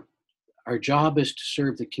our job is to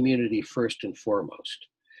serve the community first and foremost.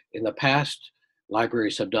 In the past,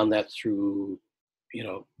 libraries have done that through, you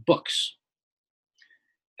know, books.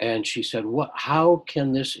 And she said, how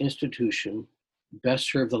can this institution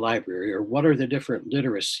best serve the library, or what are the different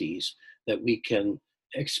literacies that we can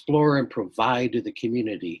explore and provide to the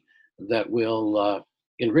community that will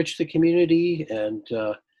enrich the community and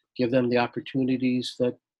give them the opportunities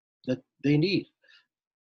that they need.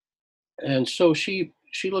 And so she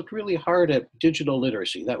looked really hard at digital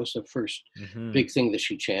literacy. That was the first big thing that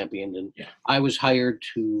she championed. And I was hired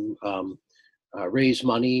to raise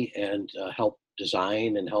money and help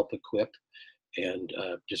design and help equip and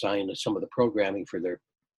design some of the programming for their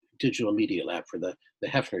digital media lab for the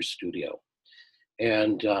Hefner studio.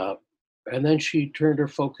 And then she turned her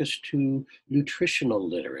focus to nutritional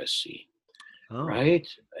literacy. Oh. Right?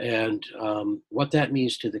 And what that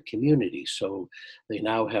means to the community. So they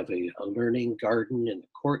now have a learning garden in the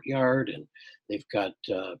courtyard, and they've got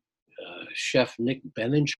Chef Nick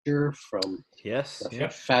Benninger from the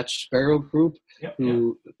Fat Sparrow Group,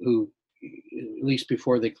 who, at least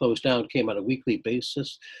before they closed down, came on a weekly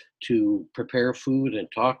basis to prepare food and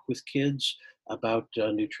talk with kids about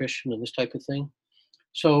nutrition and this type of thing.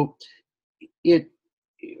 So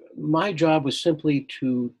my job was simply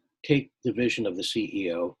to take the vision of the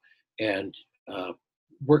CEO and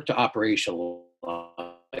work to operationalize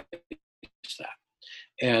that.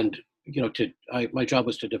 And my job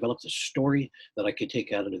was to develop the story that I could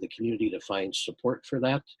take out into the community to find support for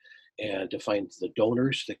that and to find the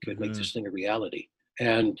donors that could make this thing a reality.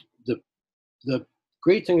 And the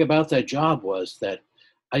great thing about that job was that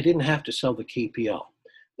I didn't have to sell the KPL,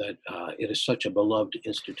 that it is such a beloved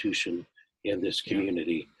institution in this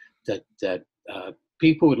community that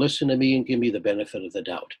people would listen to me and give me the benefit of the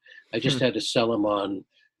doubt. I just had to sell them on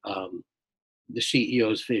the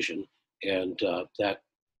CEO's vision, and that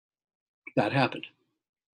happened.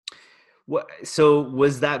 What? So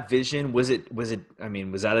was that vision? Was it? I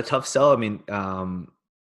mean, was that a tough sell? I mean,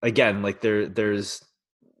 again, like there's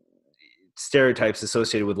stereotypes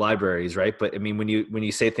associated with libraries, right? But I mean, when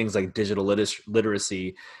you say things like digital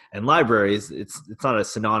literacy and libraries, it's not a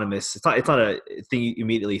synonymous. It's not a thing you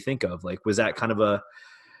immediately think of. Like, was that kind of a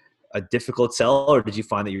difficult sell, or did you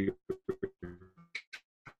find that you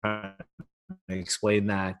explain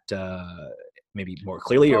that maybe more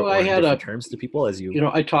clearly, or in different terms to people as you?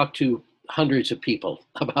 I talked to hundreds of people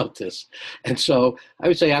about this, and so I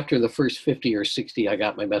would say after the first 50 or 60, I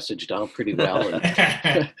got my message down pretty well,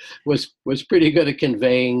 and was pretty good at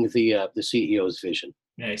conveying the CEO's vision.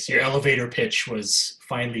 Nice. Your elevator pitch was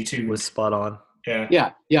finely tuned. Was spot on.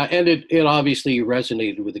 Yeah, and it obviously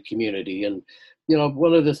resonated with the community. And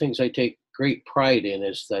one of the things I take great pride in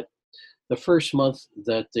is that the first month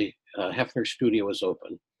that the Hefner studio was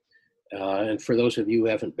open, and for those of you who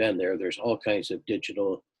haven't been there, there's all kinds of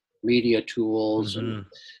digital media tools and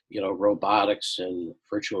robotics and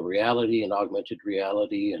virtual reality and augmented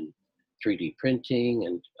reality and 3D printing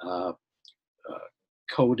and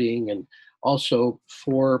coding, and also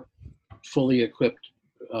 4 fully equipped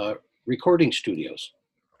recording studios.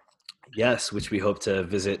 Yes, which we hope to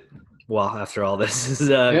visit. Well, after all this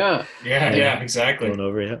is exactly going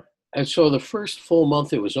over, And so the first full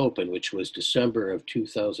month it was open, which was December of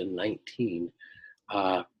 2019,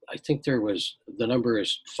 I think the number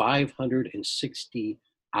is 560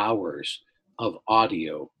 hours of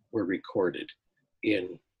audio were recorded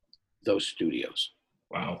in those studios.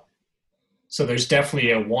 Wow. So there's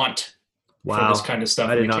definitely a want for this kind of stuff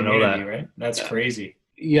I in did the not know community, that. right? That's crazy.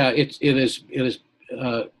 Yeah, it is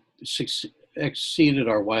exceeded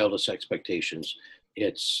our wildest expectations.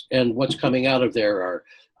 And what's coming out of there are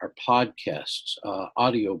podcasts,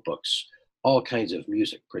 audiobooks, all kinds of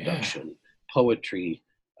music production, poetry,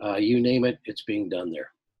 you name it, it's being done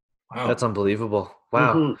there. Wow. That's unbelievable.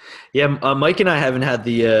 Wow. Mhm. Yeah, Mike and I haven't had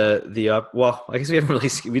well, I guess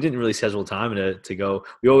we didn't really schedule time to go.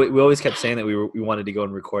 We always kept saying that we wanted to go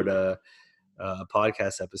and record a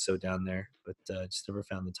podcast episode down there, but just never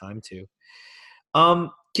found the time to.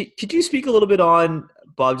 Could you speak a little bit on,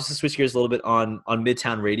 Bob, just to switch gears a little bit on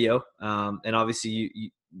Midtown Radio? And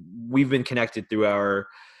obviously we've been connected through our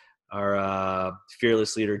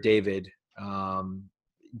fearless leader, David.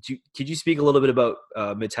 Could you speak a little bit about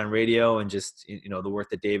Midtown Radio and just, the work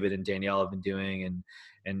that David and Danielle have been doing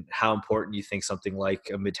and how important you think something like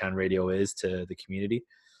a Midtown Radio is to the community?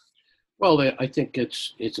 Well, I think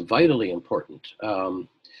it's vitally important.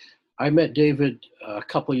 I met David a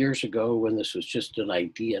couple years ago when this was just an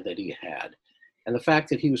idea that he had. And the fact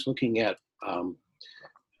that he was looking at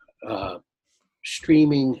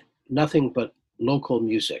streaming nothing but local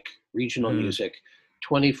music, regional music,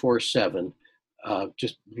 24/7,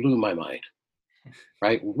 just blew my mind.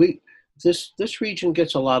 Right? This region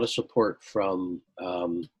gets a lot of support from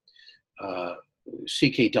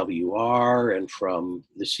CKWR and from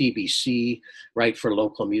the CBC, right, for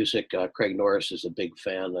local music. Craig Norris is a big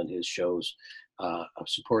fan on his shows of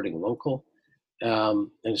supporting local, and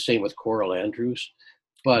the same with Coral Andrews.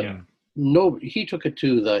 But he took it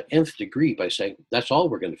to the nth degree by saying that's all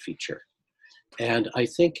we're going to feature. And I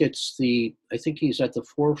think he's at the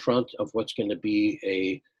forefront of what's going to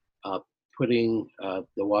be putting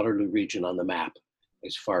the Waterloo region on the map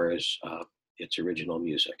as far as its original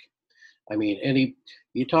music. I mean,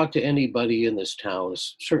 you talk to anybody in this town,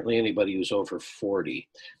 certainly anybody who's over 40,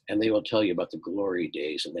 and they will tell you about the glory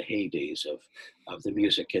days and the heydays of the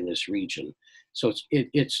music in this region. So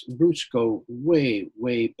its roots go way,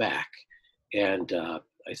 way back. And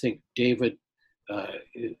I think David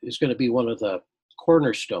is going to be one of the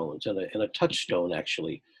cornerstones and a touchstone,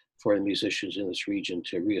 actually, for the musicians in this region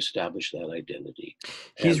to reestablish that identity.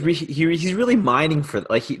 He's really mining for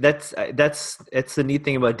that's the neat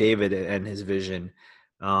thing about David and his vision.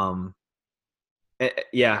 Actually,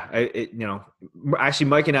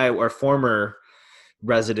 Mike and I are former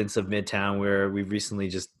residents of Midtown, where we've recently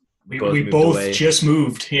just we both just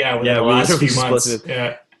moved. Within the last few months.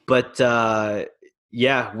 But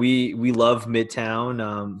we love Midtown,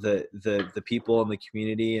 the people and the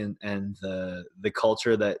community and the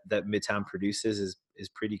culture that Midtown produces is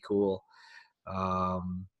pretty cool.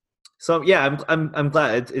 So yeah, I'm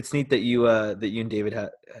glad. It's neat that you and David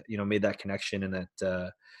made that connection, and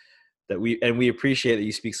that we appreciate that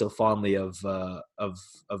you speak so fondly of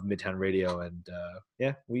Midtown Radio. And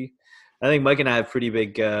I think Mike and I have pretty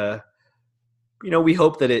big. We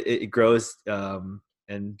hope that it grows.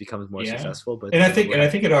 And becomes more successful, but I think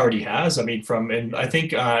it already has. I mean, I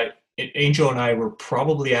think Angel and I were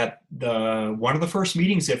probably at one of the first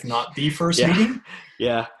meetings, if not the first meeting.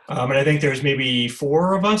 Yeah. And I think there's maybe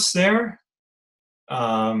 4 of us there.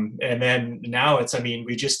 And then now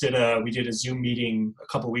we just did a Zoom meeting a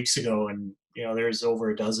couple of weeks ago, and there's over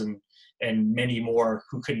a dozen and many more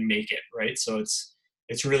who couldn't make it. Right. So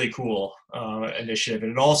it's really cool initiative,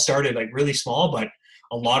 and it all started like really small, but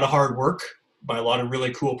a lot of hard work by a lot of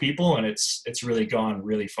really cool people, and it's really gone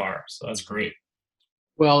really far. So that's great.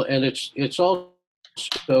 Well, and it's also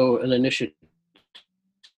an initiative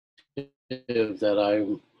that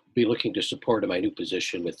I'll be looking to support in my new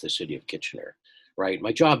position with the city of Kitchener. Right,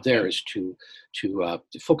 my job there is to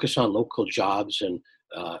focus on local jobs and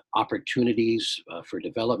opportunities for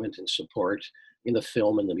development and support in the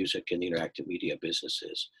film and the music and the interactive media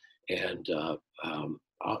businesses, and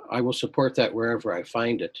I will support that wherever I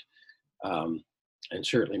find it. And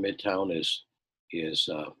certainly Midtown is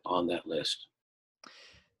on that list.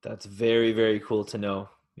 That's very, very cool to know.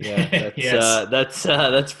 Yeah,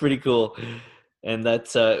 that's pretty cool. And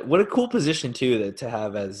that's what a cool position too to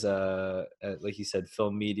have as like you said,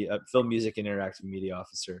 film music and interactive media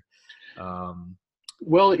officer.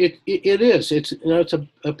 Well, it is. It's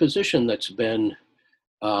a position that's been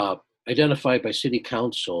identified by City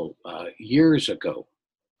Council years ago.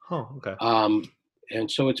 Oh, okay. And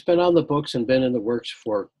so it's been on the books and been in the works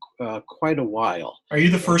for quite a while. Are you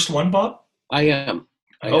the first one, Bob? I am.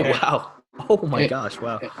 I, Oh Okay. wow! Oh my and, gosh!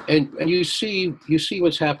 Wow. and you see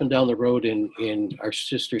what's happened down the road in our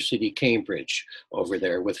sister city Cambridge over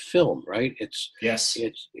there with film, right? Yes.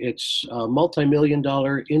 It's a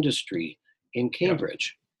multi-million-dollar industry in Yep.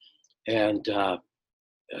 Cambridge, and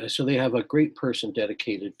so they have a great person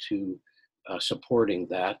dedicated to supporting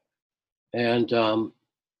that. And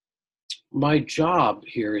my job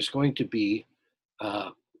here is going to be,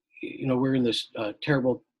 we're in this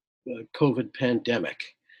terrible COVID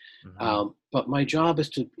pandemic, Mhm. but my job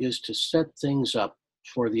is to set things up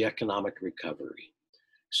for the economic recovery,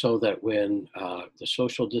 so that when the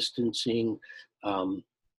social distancing um,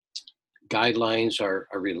 guidelines are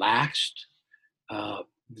relaxed, uh,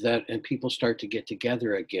 that and people start to get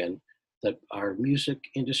together again, that our music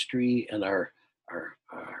industry and our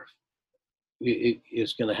it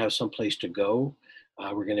is going to have some place to go.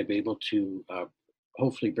 We're going to be able to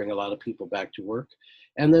hopefully bring a lot of people back to work,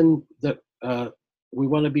 and then we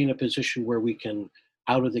want to be in a position where we can,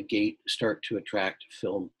 out of the gate, start to attract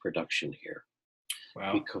film production here,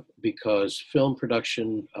 Wow. because film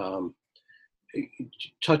production it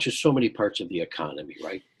touches so many parts of the economy,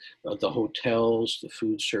 right? The hotels, the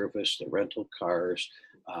food service, the rental cars,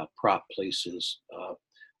 prop places,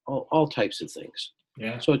 all types of things.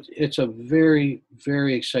 Yeah. So it's a very,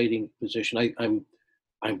 very exciting position.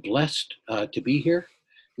 I'm blessed to be here.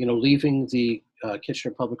 Leaving the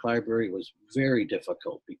Kitchener Public Library was very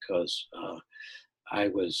difficult because I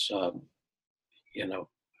was,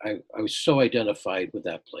 I was so identified with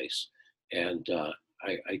that place, and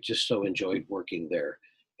I just so enjoyed working there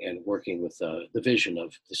and working with the vision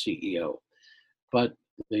of the CEO. But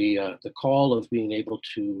the call of being able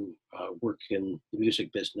to work in the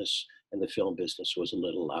music business and the film business was a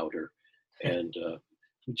little louder, and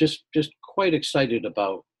just quite excited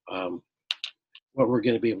about what we're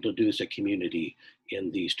going to be able to do as a community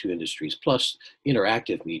in these two industries. Plus,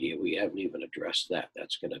 interactive media, we haven't even addressed that.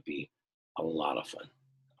 That's going to be a lot of fun.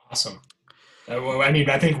 Awesome. Well, I mean,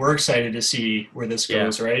 I think we're excited to see where this Yeah.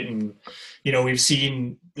 goes, right? And we've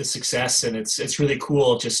seen the success, and it's really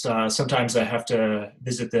cool. Just sometimes I have to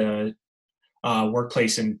visit the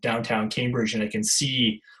workplace in downtown Cambridge, and I can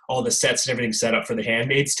see all the sets and everything set up for The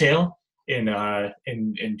Handmaid's Tale in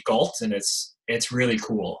Galt, and it's really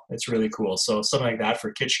cool. It's really cool. So something like that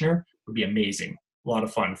for Kitchener would be amazing. A lot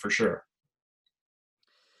of fun for sure.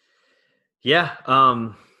 Yeah.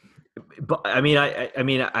 But I mean,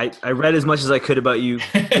 I read as much as I could about you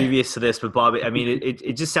previous to this, but Bob, I mean,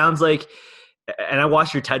 it just sounds like, and I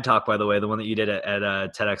watched your TED Talk, by the way, the one that you did at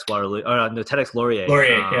TEDx Waterloo, no, TEDx Laurier.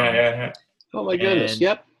 Yeah. Oh my goodness!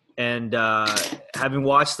 Yep. And having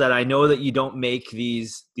watched that, I know that you don't make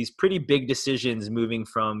these pretty big decisions moving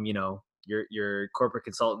from your corporate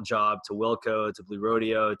consultant job to Wilco to Blue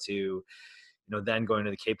Rodeo to then going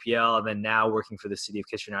to the KPL and then now working for the city of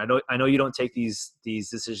Kitchener. I know you don't take these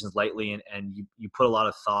decisions lightly, and you put a lot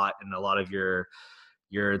of thought and a lot of your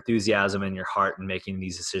enthusiasm and your heart in making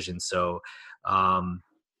these decisions. So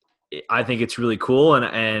I think it's really cool.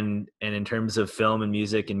 And in terms of film and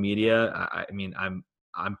music and media, I mean, I'm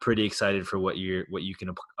pretty excited for what you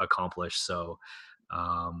can accomplish. So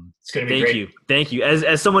it's gonna be great. Thank you.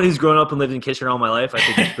 As someone who's grown up and lived in Kitchener all my life, I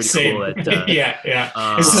think it's pretty cool. That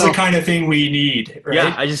yeah. This is the kind of thing we need, right?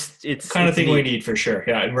 Yeah, it's kind of thing neat. we need for sure.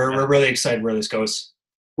 Yeah, and we're really excited where this goes.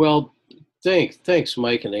 Well, thanks,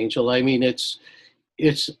 Mike and Angel. I mean, it's.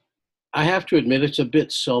 I have to admit, it's a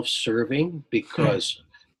bit self-serving because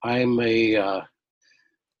I'm an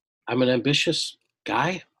ambitious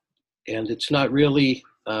guy, and it's not really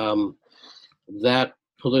that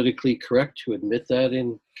politically correct to admit that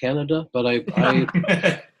in Canada, but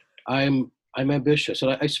I'm ambitious,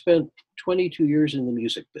 and I spent 22 years in the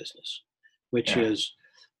music business, which is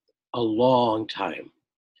a long time,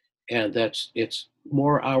 and it's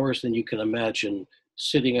more hours than you can imagine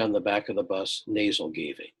sitting on the back of the bus, navel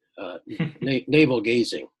gazing,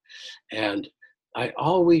 and I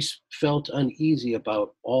always felt uneasy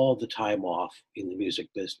about all the time off in the music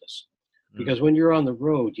business, because when you're on the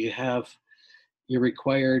road, you're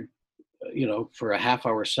required, for a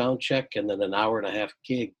half-hour sound check and then an hour and a half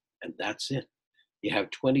gig, and that's it. You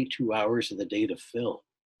have 22 hours of the day to fill.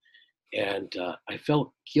 And I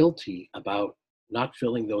felt guilty about not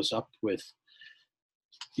filling those up with,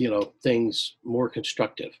 things more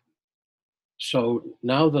constructive. So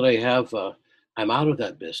now that I'm out of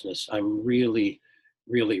that business, I'm really,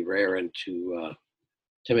 really raring to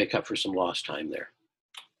make up for some lost time there.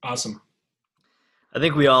 Awesome. I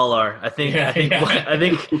think we all are. I think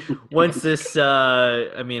once this,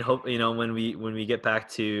 hope when we get back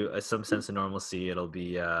to some sense of normalcy, it'll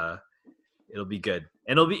be It'll be good,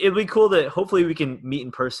 and it'll be cool that hopefully we can meet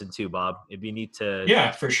in person too, Bob. It'd be neat to.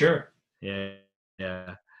 Yeah, for sure. Yeah.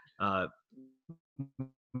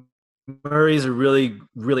 Murray's a really,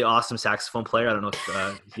 really awesome saxophone player. I don't know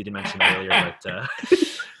if he didn't mention it earlier, but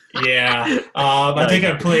yeah, I think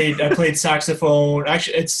I played saxophone.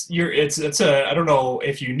 Actually, it's a. I don't know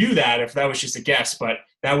if you knew that, if that was just a guess, but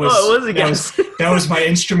that was it was a guess. That was my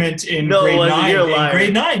instrument in grade 9. You're a liar. In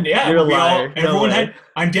grade 9, yeah, You're a liar. Everyone had.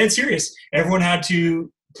 I'm dead serious. Everyone had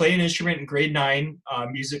to play an instrument in grade 9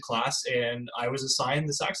 music class, and I was assigned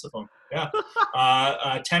the saxophone. Yeah,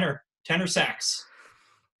 tenor sax.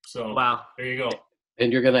 So wow, there you go.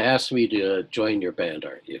 And you're going to ask me to join your band,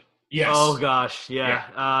 aren't you? Yes. Oh gosh, yeah.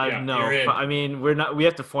 No, I mean we're not. We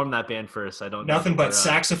have to form that band first. I don't. Nothing but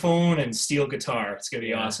saxophone and steel guitar. It's gonna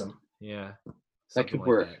be awesome. Yeah, that could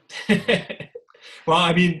work. That. Well,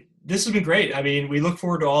 I mean, this has been great. I mean, we look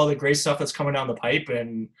forward to all the great stuff that's coming down the pipe.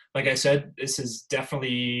 And like I said,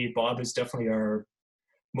 Bob is definitely our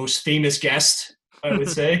most famous guest, I would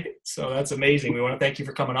say. So that's amazing. We want to thank you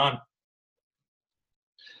for coming on.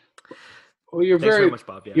 Well, you're Thanks very much,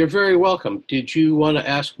 Bob. Yeah. You're very welcome. Did you want to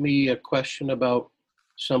ask me a question about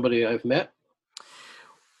somebody I've met?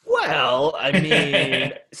 Well, I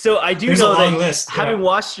mean, so I do There's know a long that list, having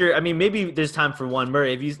watched your, I mean, maybe there's time for one.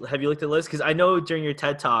 Murray, have you looked at the list? Because I know during your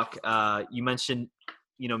TED Talk, you mentioned,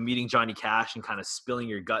 meeting Johnny Cash and kind of spilling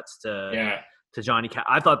your guts to Johnny Cash.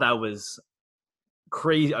 I thought that was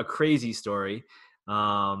a crazy story.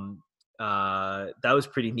 That was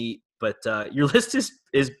pretty neat. But your list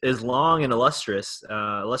is long and illustrious.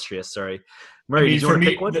 Sorry, Murray. Did you want to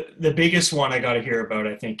pick one? The biggest one I got to hear about,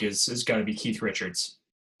 I think, is got to be Keith Richards.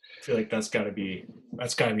 I feel like that's got to be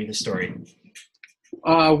the story.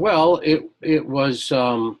 Well, it was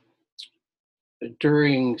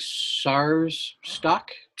during SARS stock.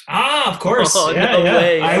 Ah, of course. Oh, yeah.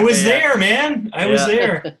 Way. I was there, man. I was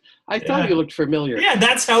there. I thought you looked familiar. Yeah,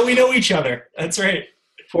 that's how we know each other. That's right.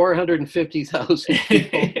 450,000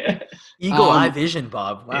 people. Eagle eye vision,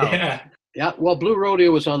 Bob. Wow. Yeah. Well, Blue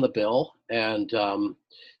Rodeo was on the bill, and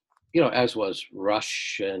as was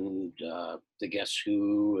Rush and the Guess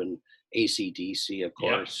Who and AC/DC, of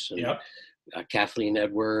course, and Kathleen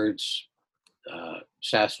Edwards,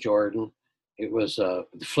 Sass Jordan. It was the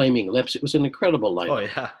Flaming Lips. It was an incredible lineup.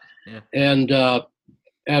 Oh yeah. And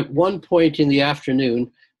at one point in the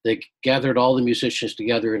afternoon, they gathered all the musicians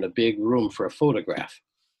together in a big room for a photograph.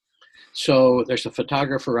 So there's a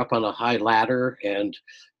photographer up on a high ladder, and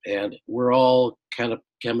we're all kind of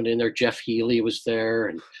coming in there. Jeff Healey was there,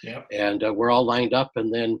 and we're all lined up.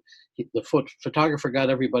 And then the photographer got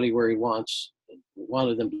everybody where he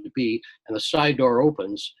wanted them to be, and the side door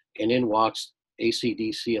opens, and in walks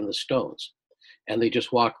AC/DC and the Stones, and they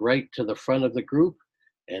just walk right to the front of the group,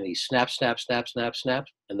 and he snap, snap, snap, snap, snap,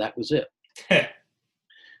 and that was it.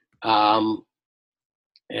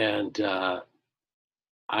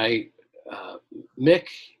 Mick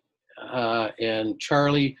and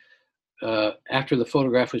Charlie, after the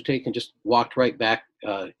photograph was taken, just walked right back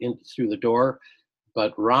in through the door.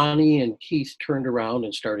 But Ronnie and Keith turned around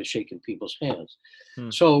and started shaking people's hands.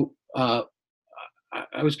 So I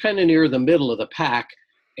was kind of near the middle of the pack,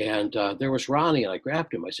 and there was Ronnie, and I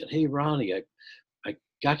grabbed him. I said, "Hey, Ronnie, I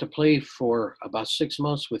got to play for about 6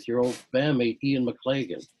 months with your old bandmate Ian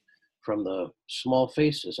McLagan from the Small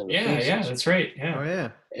Faces." And yeah, that's right. Yeah. Oh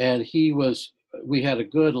yeah. And we had a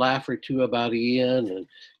good laugh or two about Ian,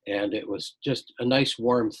 and it was just a nice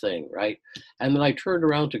warm thing, right? And then I turned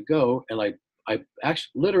around to go, and I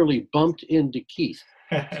actually literally bumped into Keith.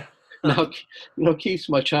 Now, Keith's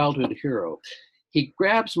my childhood hero. He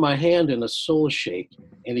grabs my hand in a soul shake,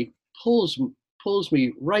 and he pulls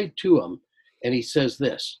me right to him, and he says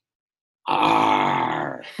this,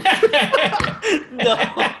 "Arr!" No.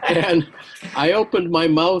 And I opened my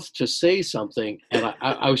mouth to say something, and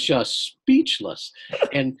I was just speechless.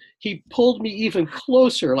 And he pulled me even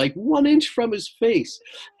closer, like 1 inch from his face,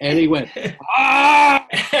 and he went,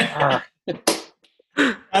 "Arr!"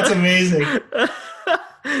 That's amazing.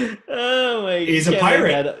 Oh my! He's a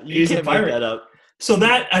pirate. He's a pirate. That up. So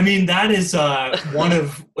that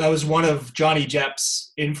is one of Johnny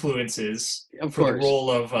Depp's influences for the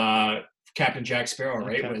role of Captain Jack Sparrow,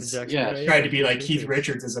 right? Tried to be like Keith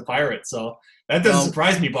Richards as a pirate. So that doesn't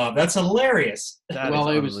surprise me, Bob. That's hilarious. That is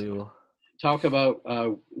unbelievable. Talk about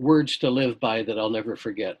words to live by that I'll never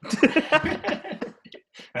forget.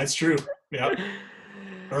 That's true. Yeah,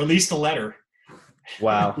 or at least a letter.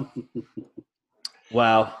 Wow.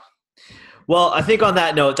 Wow. Well, I think on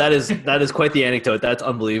that note, that is quite the anecdote. That's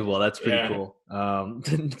unbelievable. That's pretty cool.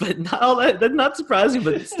 But not all that. That's not surprising,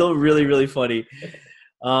 but it's still really, really funny.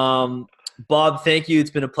 Bob, thank you. It's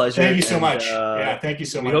been a pleasure. Thank you so much. Yeah, thank you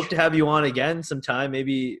so much. We hope to have you on again sometime.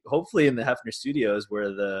 Maybe, hopefully, in the Hefner Studios, where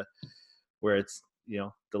it's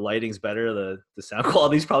the lighting's better, the sound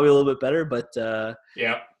quality's probably a little bit better. But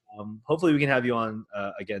hopefully, we can have you on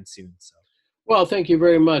again soon. So. Well, thank you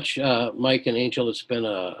very much, Mike and Angel. It's been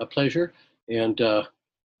a pleasure, and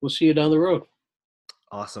we'll see you down the road.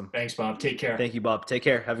 Awesome. Thanks, Bob. Take care. Thank you, Bob. Take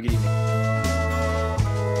care. Have a good evening.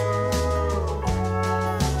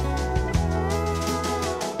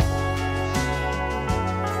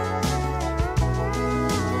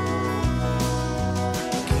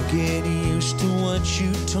 Get used to what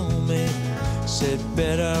you told me. Said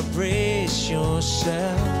better brace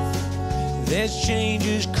yourself. There's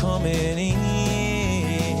changes coming in.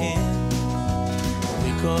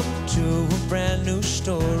 Wake up to a brand new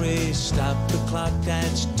story. Stop the clock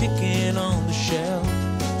that's ticking on the shelf.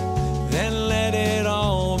 Then let it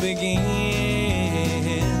all